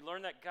about this? We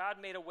learn that God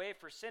made a way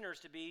for sinners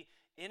to be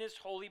in his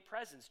holy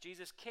presence.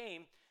 Jesus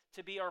came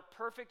to be our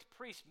perfect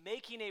priest,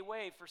 making a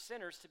way for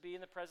sinners to be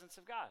in the presence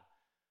of God.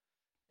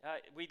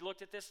 We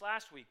looked at this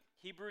last week,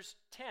 Hebrews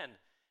 10.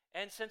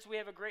 And since we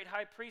have a great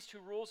high priest who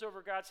rules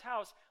over God's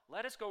house,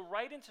 let us go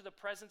right into the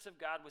presence of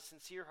God with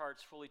sincere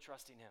hearts, fully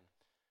trusting him.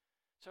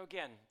 So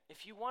again,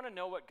 if you want to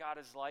know what God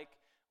is like,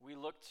 we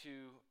look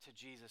to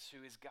Jesus,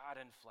 who is God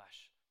in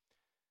flesh,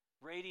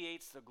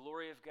 radiates the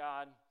glory of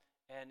God,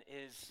 and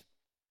is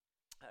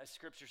as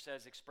Scripture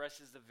says,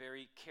 expresses the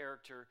very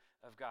character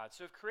of God.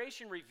 So if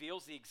creation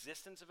reveals the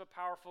existence of a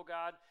powerful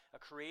God, a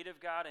creative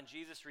God, and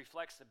Jesus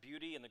reflects the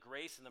beauty and the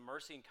grace and the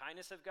mercy and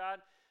kindness of God,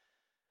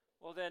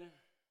 well then,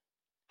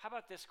 how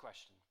about this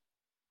question?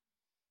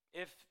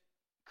 If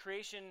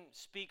creation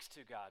speaks to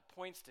God,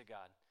 points to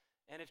God,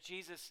 and if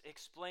Jesus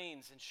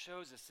explains and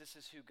shows us this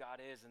is who God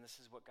is and this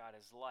is what God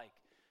is like,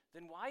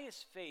 then why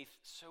is faith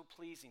so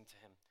pleasing to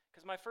him?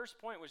 Because my first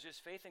point was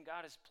just faith in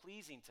God is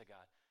pleasing to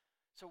God.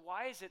 So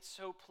why is it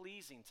so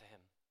pleasing to him?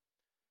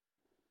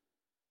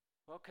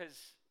 Well,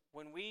 because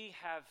when we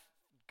have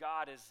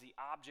God as the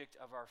object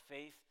of our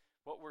faith,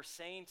 what we're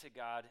saying to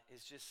God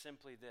is just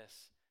simply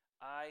this: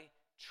 I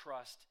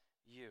trust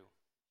you.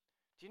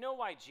 Do you know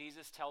why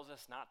Jesus tells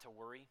us not to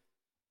worry?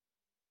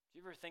 Do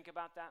you ever think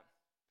about that?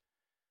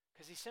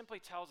 Because he simply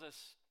tells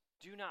us,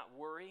 do not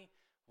worry.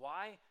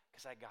 Why?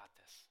 Because I got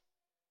this.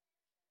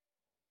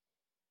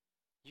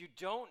 You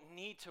don't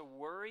need to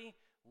worry.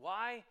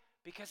 Why?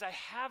 Because I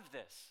have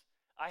this.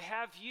 I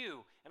have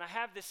you, and I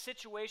have this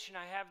situation,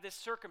 I have this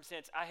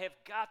circumstance, I have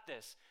got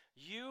this.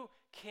 You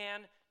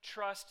can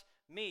trust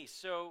me.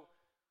 So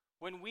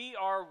when we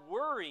are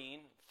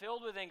worrying,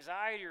 filled with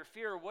anxiety or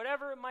fear, or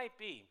whatever it might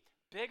be,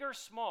 big or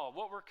small,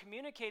 what we're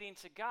communicating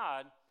to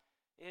God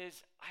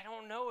is, I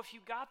don't know if you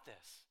got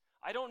this.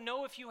 I don't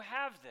know if you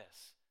have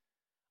this.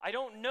 I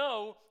don't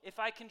know if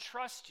I can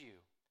trust you.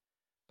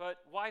 But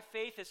why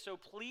faith is so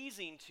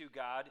pleasing to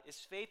God is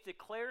faith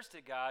declares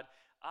to God,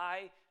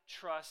 I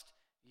trust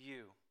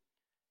you.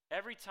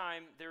 Every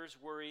time there is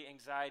worry,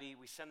 anxiety,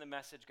 we send the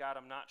message, God,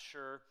 I'm not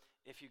sure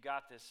if you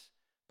got this.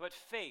 But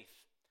faith,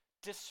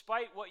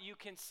 despite what you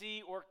can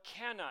see or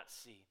cannot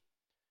see,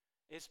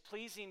 is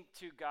pleasing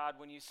to God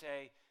when you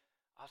say,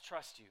 I'll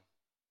trust you.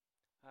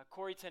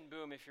 Corrie ten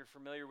Boom, if you're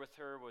familiar with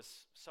her,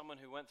 was someone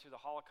who went through the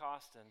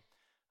Holocaust, and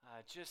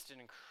just an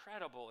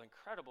incredible,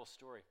 incredible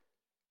story.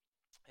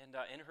 And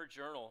in her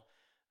journal,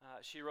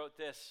 she wrote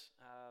this,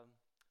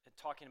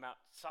 talking about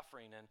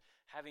suffering and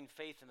having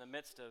faith in the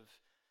midst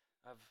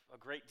of a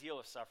great deal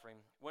of suffering.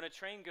 When a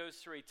train goes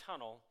through a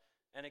tunnel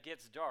and it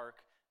gets dark,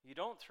 you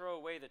don't throw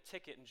away the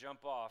ticket and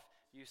jump off.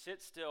 You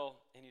sit still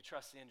and you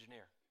trust the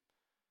engineer.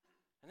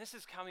 And this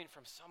is coming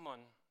from someone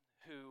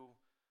who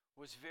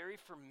was very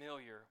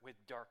familiar with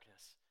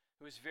darkness,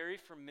 who was very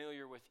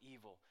familiar with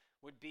evil.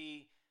 Would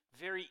be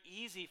very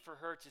easy for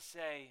her to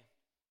say,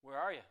 where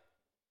are you?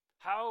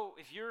 How,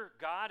 if you're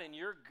God and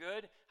you're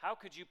good, how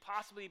could you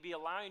possibly be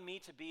allowing me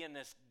to be in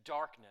this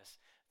darkness,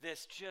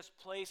 this just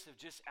place of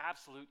just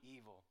absolute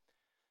evil?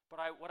 But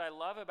what I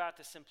love about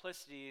the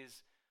simplicity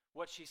is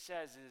what she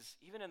says is,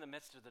 even in the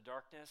midst of the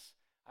darkness,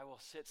 I will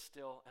sit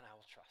still and I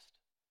will trust.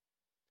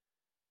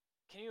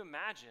 Can you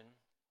imagine,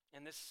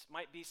 and this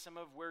might be some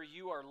of where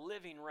you are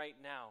living right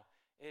now,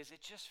 is it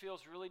just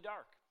feels really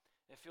dark.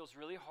 It feels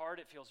really hard.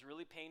 It feels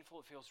really painful.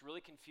 It feels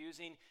really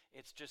confusing.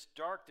 It's just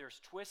dark. There's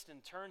twists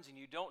and turns, and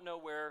you don't know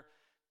where,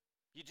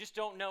 you just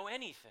don't know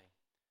anything.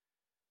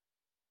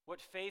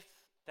 What faith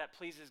that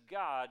pleases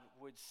God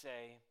would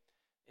say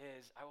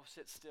is, I will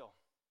sit still,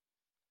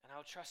 and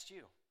I'll trust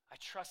you. I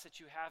trust that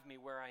you have me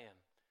where I am.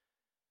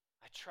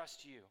 I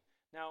trust you.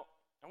 Now,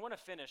 I want to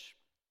finish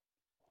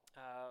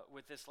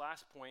with this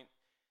last point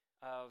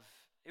of,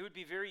 it would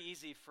be very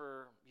easy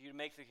for you to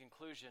make the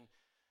conclusion,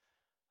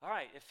 all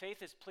right, if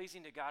faith is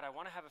pleasing to God, I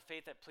want to have a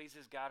faith that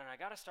pleases God, and I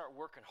got to start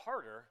working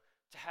harder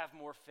to have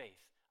more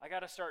faith. I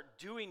got to start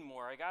doing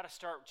more. I got to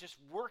start just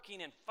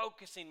working and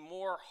focusing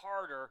more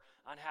harder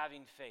on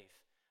having faith.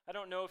 I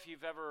don't know if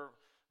you've ever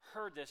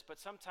heard this, but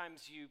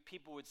sometimes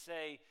people would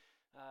say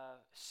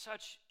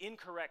such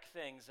incorrect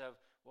things of,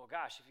 well,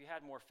 gosh, if you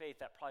had more faith,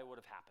 that probably would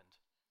have happened.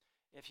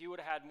 If you would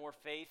have had more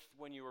faith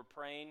when you were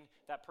praying,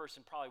 that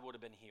person probably would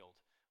have been healed.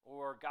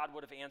 Or God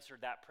would have answered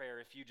that prayer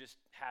if you just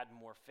had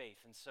more faith.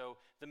 And so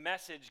the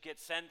message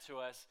gets sent to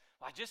us,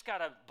 well, I just got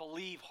to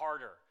believe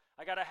harder.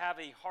 I got to have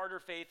a harder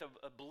faith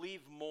of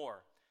believe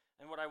more.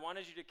 And what I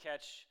wanted you to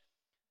catch,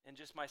 and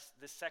just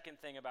the second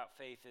thing about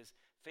faith is,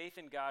 faith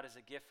in God is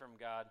a gift from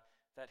God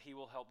that he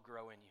will help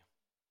grow in you.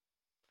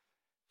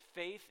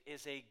 Faith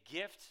is a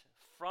gift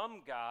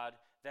from God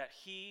that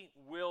he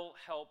will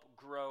help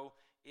grow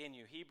in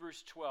you.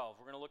 Hebrews 12,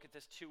 we're going to look at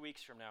this 2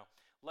 weeks from now.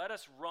 Let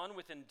us run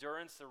with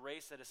endurance the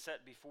race that is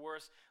set before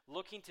us,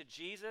 looking to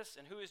Jesus.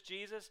 And who is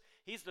Jesus?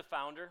 He's the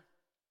founder.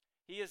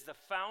 He is the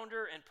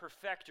founder and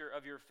perfecter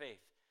of your faith.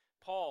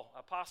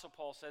 Apostle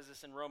Paul says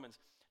this in Romans.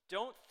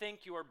 Don't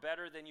think you are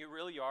better than you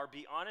really are.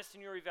 Be honest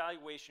in your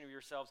evaluation of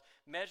yourselves,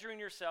 measuring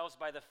yourselves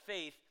by the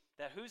faith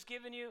that who's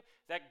given you?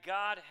 That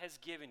God has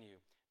given you.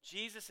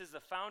 Jesus is the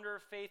founder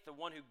of faith, the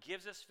one who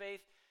gives us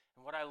faith.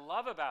 And what I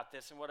love about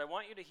this, and what I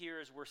want you to hear,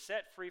 is we're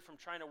set free from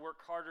trying to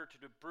work harder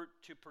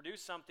to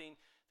produce something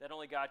that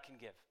only God can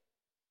give.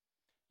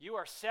 You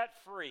are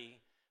set free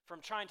from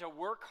trying to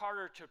work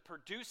harder to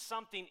produce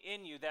something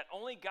in you that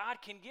only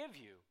God can give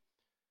you.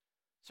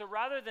 So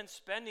rather than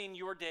spending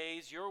your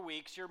days, your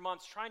weeks, your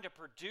months trying to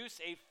produce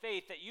a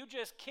faith that you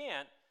just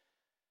can't,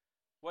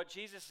 what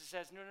Jesus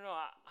says, no,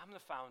 I'm the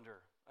founder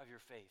of your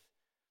faith.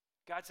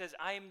 God says,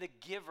 I am the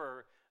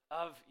giver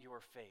of your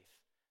faith.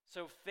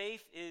 So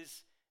faith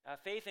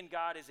in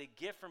God is a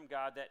gift from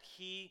God that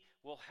he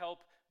will help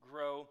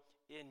grow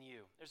in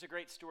you. There's a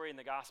great story in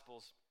the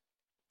Gospels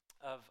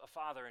of a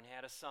father, and he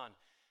had a son,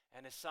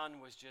 and his son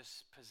was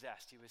just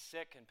possessed. He was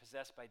sick and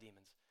possessed by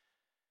demons.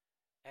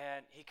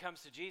 And he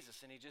comes to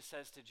Jesus, and he just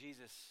says to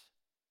Jesus,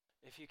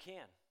 if you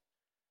can.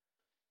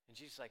 And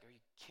Jesus is like, are you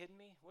kidding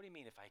me? What do you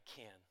mean if I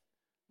can?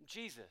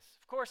 Jesus,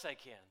 of course I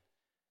can.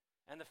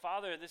 And the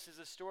father, this is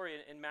a story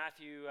in Mark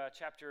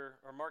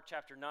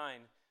chapter 9.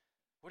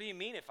 What do you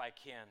mean if I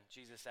can?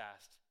 Jesus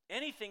asked.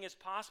 Anything is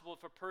possible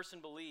if a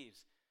person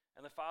believes.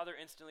 And the father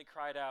instantly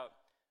cried out,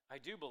 I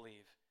do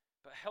believe,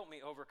 but help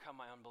me overcome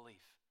my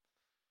unbelief.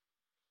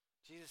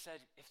 Jesus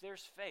said, if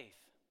there's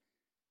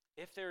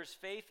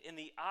faith in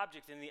the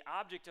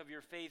object of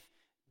your faith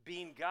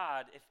being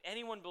God, if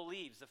anyone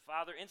believes, the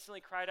father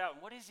instantly cried out,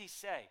 and what does he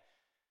say?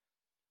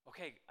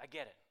 Okay, I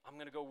get it. I'm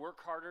going to go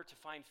work harder to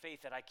find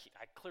faith that I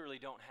clearly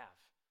don't have.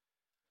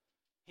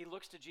 He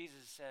looks to Jesus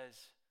and says,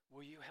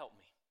 will you help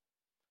me?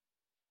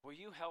 Will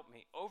you help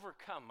me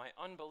overcome my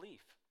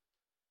unbelief?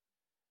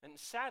 And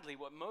sadly,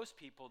 what most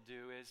people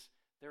do is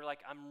they're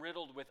like, I'm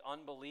riddled with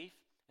unbelief,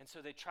 and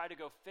so they try to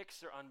go fix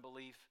their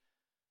unbelief,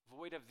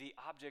 void of the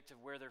object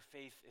of where their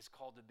faith is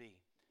called to be,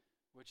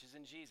 which is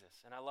in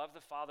Jesus. And I love the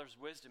Father's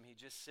wisdom. He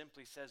just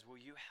simply says, will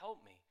you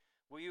help me?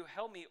 Will you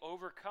help me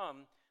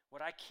overcome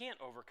what I can't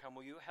overcome?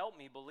 Will you help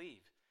me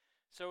believe?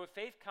 So if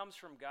faith comes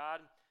from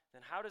God,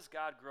 then how does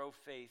God grow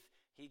faith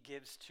he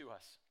gives to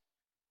us?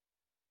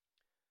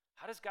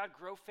 How does God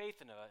grow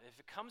faith in us? If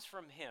it comes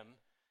from him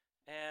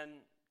and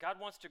God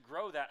wants to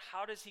grow that,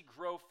 how does he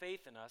grow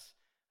faith in us?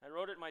 I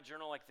wrote it in my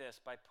journal like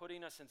this: by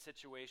putting us in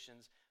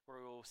situations where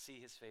we will see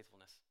his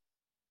faithfulness.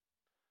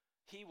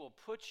 He will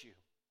put you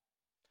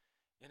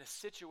in a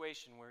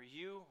situation where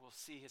you will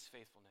see his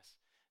faithfulness.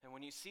 And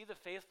when you see the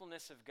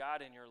faithfulness of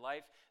God in your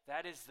life,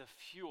 that is the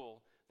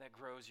fuel that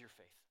grows your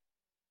faith.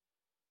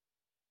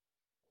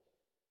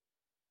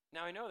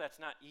 Now, I know that's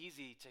not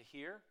easy to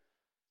hear,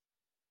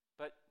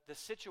 but the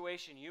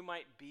situation you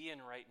might be in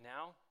right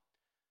now,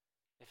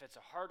 if it's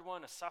a hard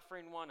one, a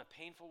suffering one, a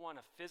painful one,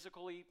 a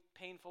physically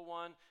painful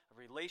one, a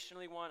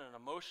relationally one, an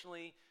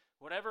emotionally,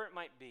 whatever it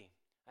might be.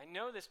 I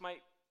know this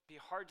might be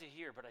hard to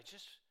hear, but it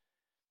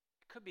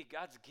could be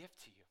God's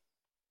gift to you.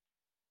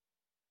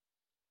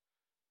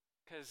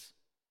 Because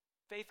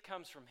faith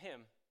comes from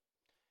him,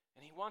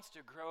 and he wants to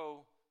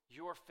grow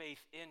your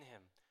faith in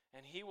him.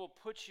 And he will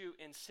put you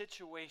in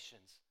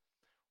situations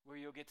where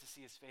you'll get to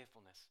see his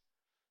faithfulness.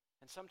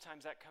 And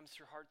sometimes that comes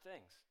through hard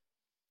things.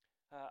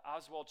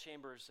 Oswald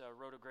Chambers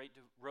wrote a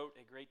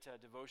great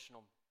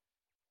devotional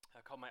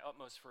called My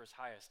Utmost for His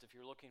Highest. If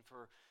you're looking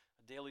for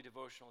a daily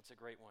devotional, it's a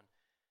great one.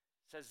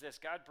 It says this: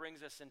 God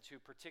brings us into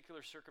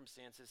particular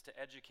circumstances to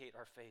educate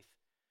our faith,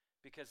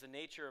 because the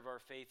nature of our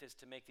faith is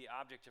to make the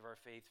object of our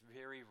faith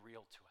very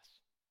real to us.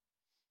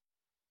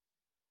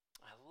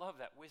 I love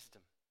that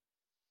wisdom.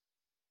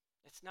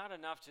 It's not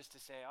enough just to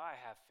say, oh, I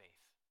have faith.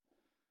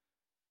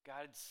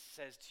 God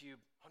says to you,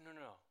 oh, no,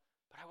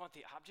 but I want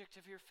the object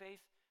of your faith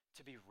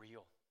to be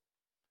real.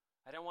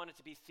 I don't want it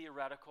to be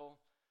theoretical.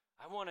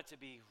 I want it to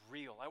be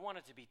real. I want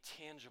it to be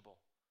tangible.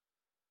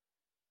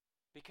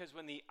 Because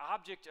when the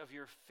object of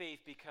your faith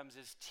becomes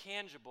as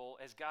tangible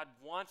as God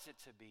wants it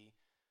to be,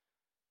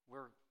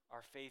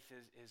 our faith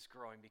is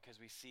growing because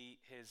we see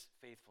his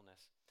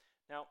faithfulness.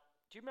 Now,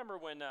 do you remember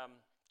when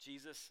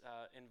Jesus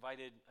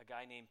invited a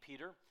guy named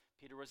Peter?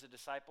 Peter was a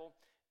disciple,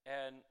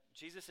 and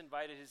Jesus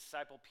invited his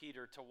disciple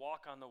Peter to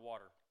walk on the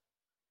water.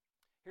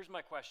 Here's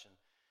my question.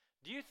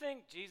 Do you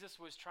think Jesus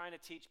was trying to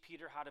teach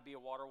Peter how to be a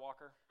water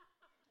walker?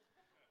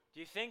 Do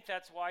you think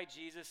that's why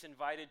Jesus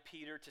invited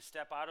Peter to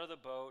step out of the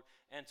boat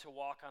and to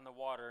walk on the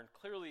water? And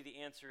clearly the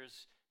answer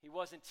is he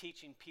wasn't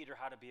teaching Peter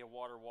how to be a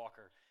water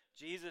walker.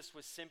 Jesus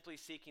was simply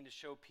seeking to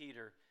show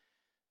Peter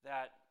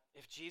that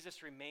if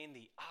Jesus remained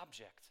the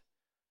object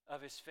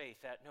of his faith,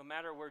 that no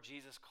matter where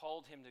Jesus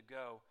called him to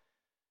go,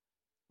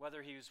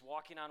 whether he was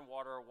walking on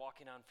water or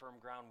walking on firm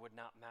ground would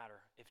not matter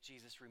if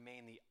Jesus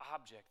remained the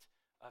object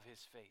of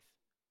his faith.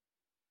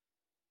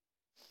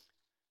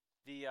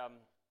 Be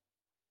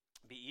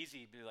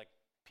easy to be like,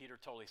 Peter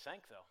totally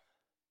sank though.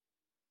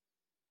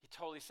 He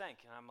totally sank.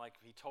 And I'm like,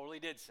 he totally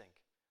did sink.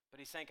 But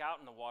he sank out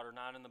in the water,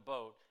 not in the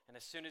boat. And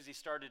as soon as he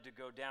started to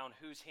go down,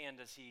 whose hand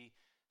does he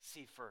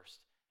see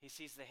first? He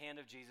sees the hand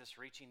of Jesus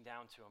reaching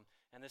down to him.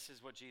 And this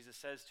is what Jesus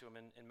says to him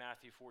in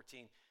Matthew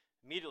 14.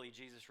 Immediately,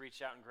 Jesus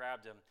reached out and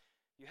grabbed him.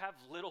 You have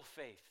little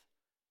faith.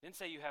 He didn't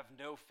say you have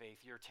no faith.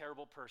 You're a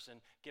terrible person.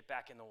 Get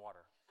back in the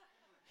water.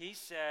 He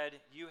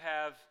said, you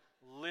have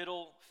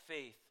little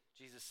faith,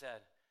 Jesus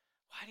said.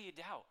 Why do you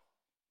doubt?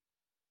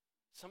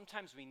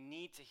 Sometimes we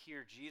need to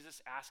hear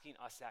Jesus asking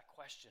us that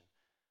question.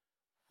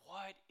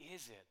 What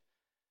is it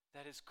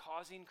that is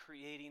causing,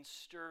 creating,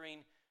 stirring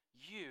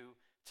you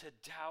to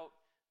doubt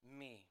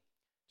me?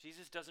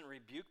 Jesus doesn't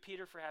rebuke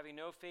Peter for having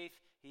no faith.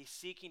 He's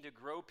seeking to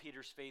grow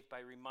Peter's faith by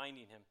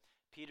reminding him,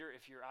 Peter,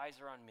 if your eyes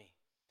are on me,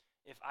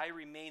 if I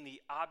remain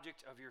the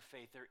object of your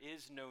faith, there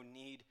is no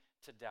need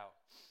to doubt.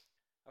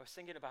 I was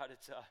thinking about it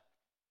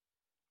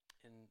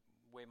in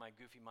the way my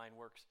goofy mind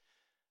works.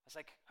 I was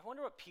like, I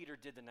wonder what Peter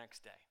did the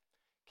next day.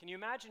 Can you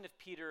imagine if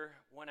Peter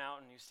went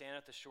out and you stand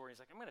at the shore and he's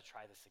like, I'm going to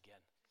try this again.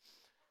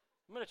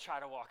 I'm going to try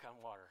to walk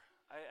on water.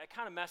 I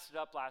kind of messed it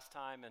up last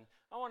time, and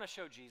I want to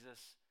show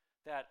Jesus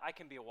that I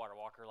can be a water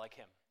walker like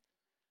him.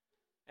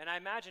 And I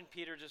imagine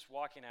Peter just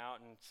walking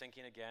out and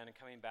sinking again and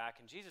coming back,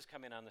 and Jesus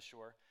coming on the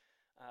shore.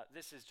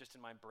 This is just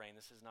in my brain.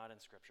 This is not in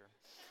Scripture,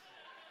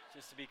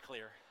 just to be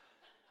clear.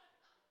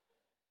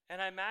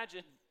 And I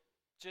imagine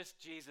just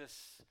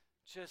Jesus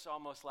just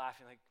almost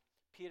laughing, like,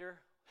 Peter,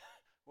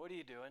 what are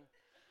you doing?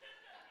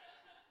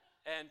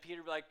 And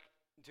Peter be like,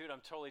 dude,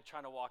 I'm totally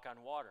trying to walk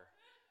on water.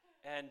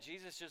 And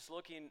Jesus just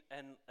looking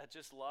and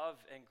just love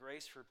and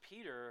grace for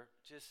Peter,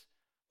 just,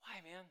 why,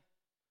 man?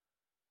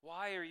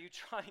 Why are you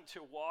trying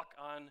to walk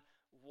on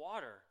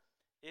water?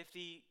 If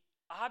the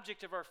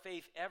object of our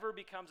faith ever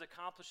becomes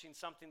accomplishing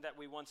something that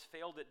we once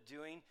failed at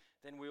doing,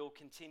 then we will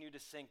continue to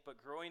sink.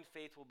 But growing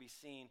faith will be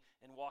seen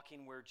in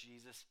walking where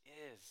Jesus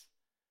is.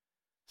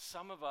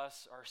 Some of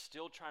us are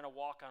still trying to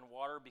walk on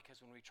water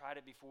because when we tried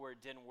it before,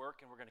 it didn't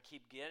work, and we're going to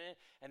keep getting it.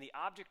 And the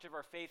object of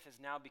our faith is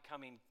now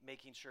becoming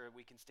making sure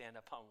we can stand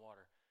up on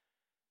water.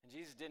 And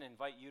Jesus didn't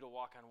invite you to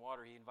walk on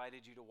water. He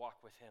invited you to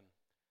walk with him.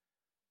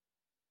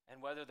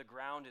 And whether the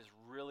ground is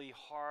really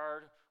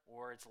hard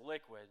or it's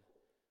liquid,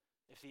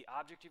 if the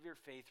object of your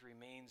faith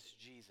remains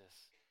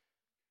Jesus,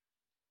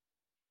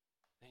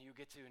 then you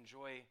get to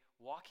enjoy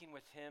walking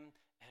with him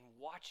and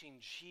watching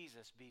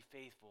Jesus be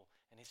faithful,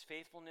 and his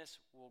faithfulness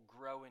will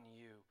grow in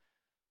you.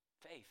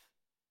 Faith.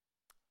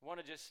 I want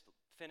to just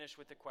finish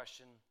with the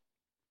question,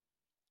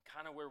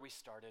 kind of where we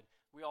started.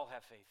 We all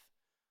have faith.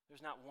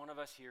 There's not one of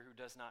us here who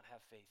does not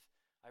have faith.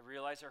 I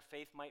realize our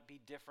faith might be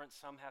different.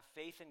 Some have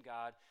faith in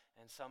God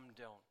and some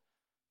don't.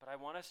 But I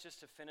want us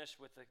just to finish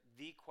with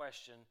the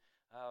question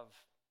of,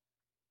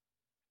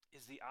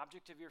 is the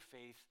object of your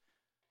faith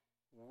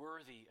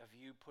worthy of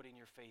you putting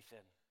your faith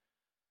in?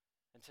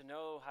 And to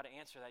know how to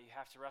answer that, you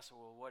have to wrestle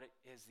with what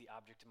is the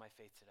object of my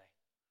faith today?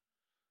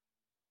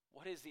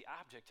 What is the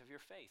object of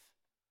your faith?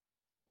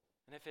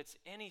 And if it's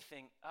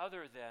anything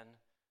other than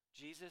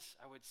Jesus,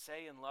 I would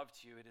say in love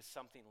to you, it is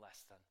something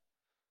less than.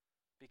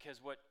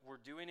 Because what we're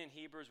doing in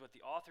Hebrews, what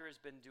the author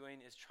has been doing,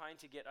 is trying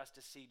to get us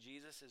to see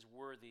Jesus is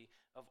worthy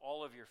of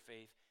all of your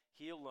faith.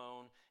 He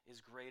alone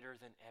is greater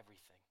than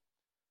everything.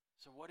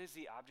 So what is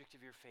the object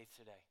of your faith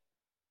today?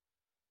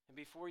 And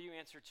before you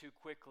answer too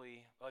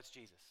quickly, well, it's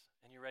Jesus,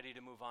 and you're ready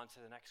to move on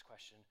to the next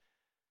question,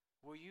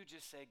 will you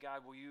just say,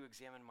 God, will you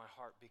examine my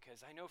heart?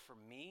 Because I know for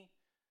me,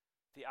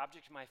 the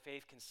object of my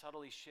faith can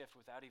subtly shift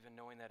without even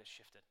knowing that it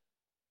shifted.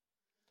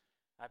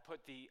 I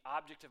put the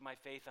object of my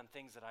faith on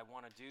things that I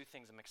want to do,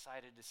 things I'm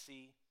excited to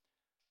see,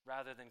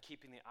 rather than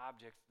keeping the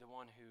object, the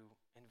one who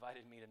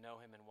invited me to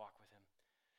know him and walk with him.